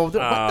 Oh,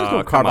 there's no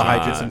come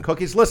carbohydrates on. in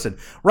cookies. Listen,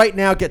 right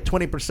now, get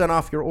 20%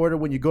 off your order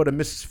when you go to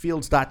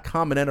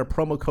mrsfields.com and enter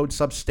promo code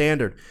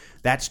Substandard.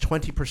 That's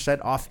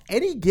 20% off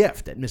any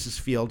gift at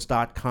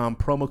mrsfields.com.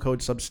 Promo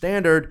code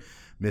Substandard.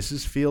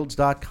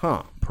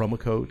 mrsfields.com. Promo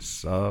code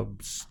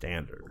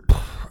Substandard.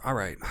 All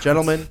right,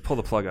 Gentlemen, let's pull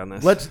the plug on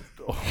this. let's.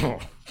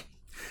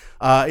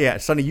 Yeah,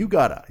 Sonny, you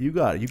got a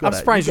I'm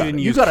surprised you didn't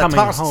use got a coming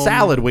tossed home.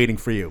 salad waiting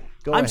for you.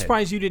 Go I'm ahead.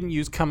 surprised you didn't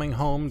use coming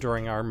home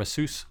during our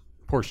masseuse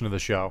portion of the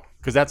show,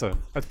 because that's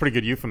pretty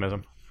good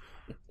euphemism.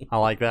 I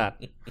like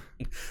that.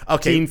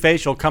 Okay. Teen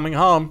facial coming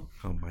home.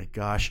 Oh my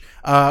gosh.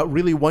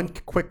 Really, one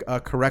quick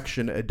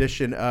correction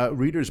addition.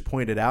 Readers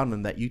pointed out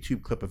in that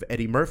YouTube clip of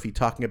Eddie Murphy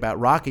talking about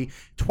Rocky,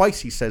 twice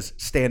he says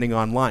standing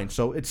on line.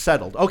 So it's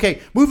settled.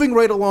 Okay, moving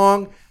right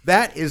along.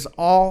 That is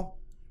all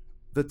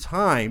the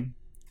time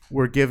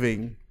we're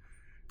giving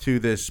to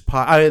this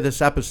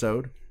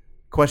episode.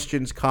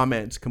 Questions,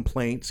 comments,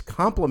 complaints,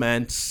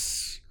 compliments.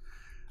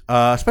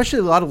 Especially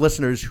a lot of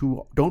listeners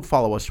who don't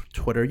follow us on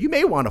Twitter. You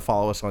may want to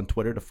follow us on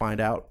Twitter to find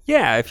out.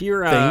 Yeah, if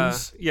you're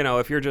Things.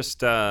 if you're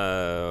just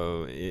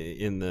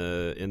in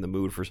the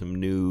mood for some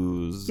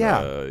news,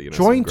 Yeah. some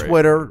Join great-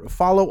 Twitter.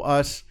 Follow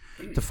us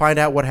to find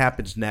out what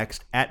happens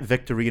next. At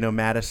Victorino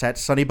Mattis, at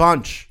Sunny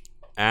Bunch.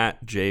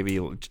 at JV.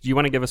 Do you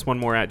want to give us one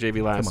more at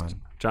JV last? Come on.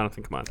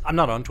 Jonathan, come on. I'm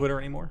not on Twitter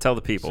anymore. Tell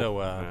the people. So,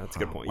 that's a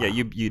good point. Yeah,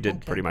 you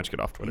did pretty much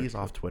get off Twitter. He's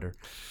off Twitter.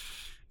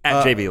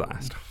 At JV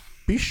last.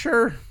 Be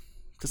sure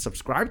to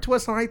subscribe to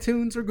us on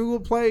iTunes or Google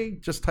Play.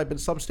 Just type in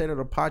Substandard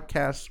or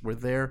Podcasts. We're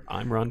there.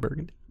 I'm Ron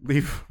Burgundy.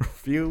 Leave a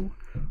review.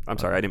 I'm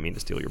sorry, I didn't mean to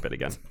steal your bit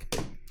again.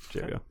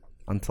 JV.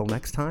 Until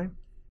next time.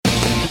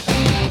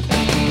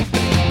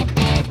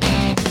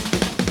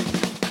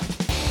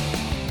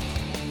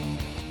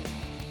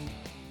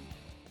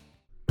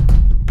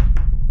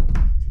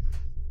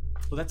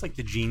 Well, that's like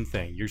the Gene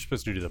thing. You're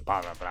supposed to do the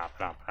ba ba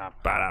ba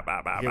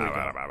ba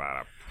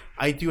ba.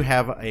 I do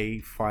have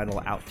a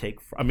final outtake.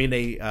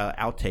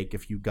 Outtake.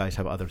 If you guys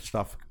have other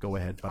stuff, go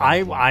ahead. But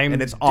I'm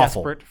and it's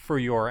awful. desperate for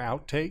your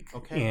outtake.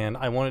 Okay. And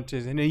I wanted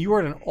to. And you were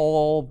at an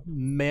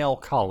all-male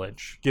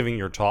college giving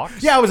your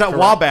talks. Yeah, I was at correct?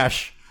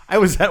 Wabash. I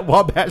was at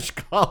Wabash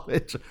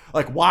College.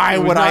 Like, why It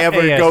was would I not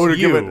ever go to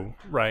give it? ASU,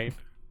 right?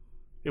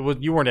 It was.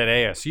 You weren't at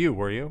ASU,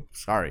 were you?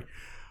 Sorry.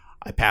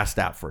 I passed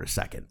out for a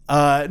second.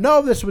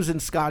 No, this was in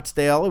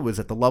Scottsdale. It was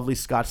at the lovely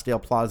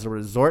Scottsdale Plaza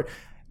Resort.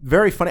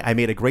 Very funny. I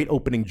made a great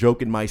opening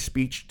joke in my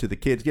speech to the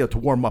kids, to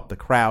warm up the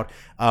crowd.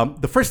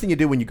 The first thing you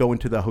do when you go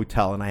into the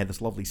hotel, and I had this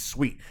lovely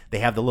suite, they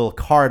have the little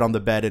card on the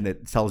bed, and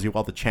it tells you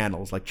all the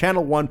channels. Like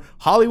Channel 1,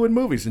 Hollywood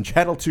Movies, and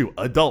Channel 2,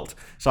 Adult.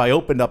 So I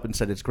opened up and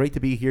said, it's great to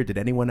be here. Did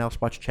anyone else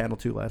watch Channel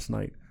 2 last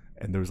night?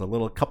 And there was a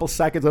little couple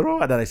seconds, and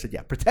then I said,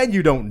 yeah, pretend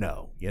you don't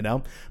know,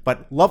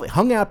 But lovely,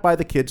 hung out by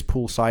the kids'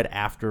 poolside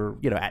after,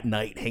 at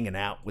night, hanging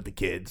out with the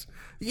kids.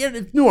 Yeah,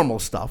 it's normal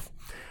stuff.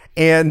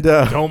 And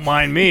don't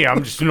mind me,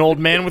 I'm just an old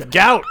man with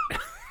gout.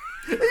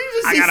 You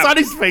just see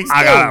Sonny's face.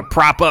 I gotta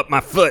prop up my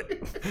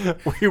foot.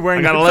 You're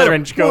wearing I gotta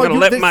trench coat. Gotta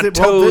let my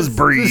toes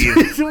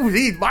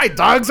breathe. My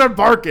dogs are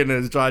barking,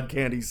 as John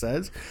Candy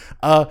says.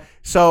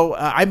 So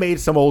I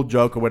made some old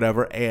joke or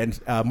whatever, and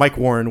Mike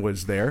Warren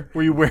was there.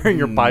 Were you wearing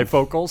your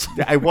bifocals?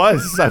 I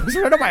was. I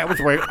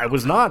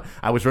was not.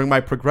 I was wearing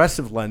my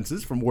progressive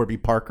lenses from Warby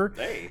Parker.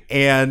 Hey.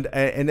 And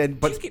then,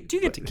 but do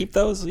you get to keep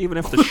those even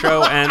if the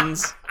show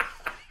ends?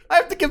 I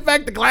have to give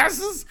back the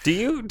glasses. Do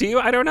you?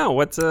 I don't know.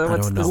 What's know.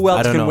 Who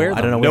else can wear them?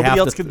 I don't know. Nobody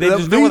else can.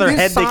 There's no other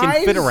head they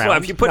can fit around. Well,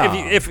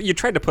 if you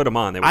tried to put them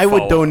on, they would I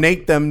would fall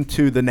donate them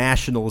to the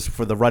Nationals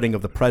for the running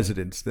of the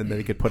presidents. Then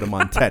they could put them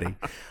on Teddy.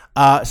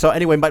 So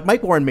anyway, but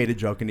Mike Warren made a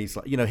joke, and he's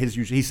like,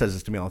 he says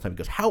this to me all the time. He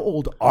goes, "How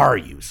old are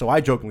you?" So I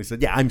jokingly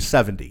said, "Yeah, I'm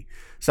 70."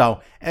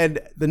 So, and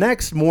the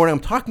next morning, I'm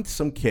talking to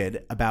some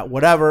kid about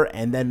whatever,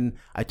 and then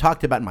I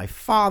talked about my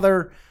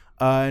father,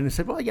 and I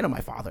said, "Well,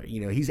 my father,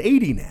 he's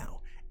 80 now."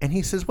 And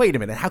he says, "Wait a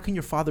minute, how can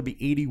your father be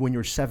 80 when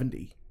you're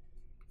 70?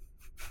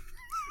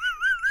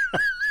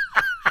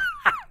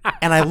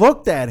 And I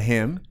looked at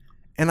him,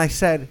 and I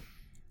said,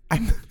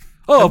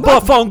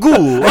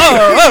 Bafangul.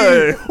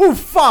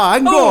 Ufa,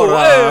 Angora.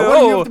 Why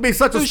do you have to be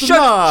such a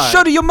snot?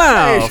 Shut your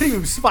mouth. Hey, you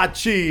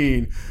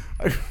Svachin.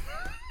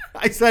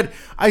 I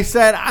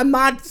said, I'm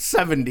not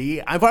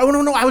 70. I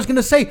don't know. I was going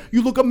to say,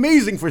 you look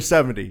amazing for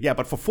 70. Yeah,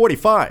 but for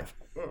 45.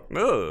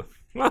 Well,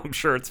 I'm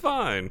sure it's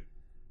fine.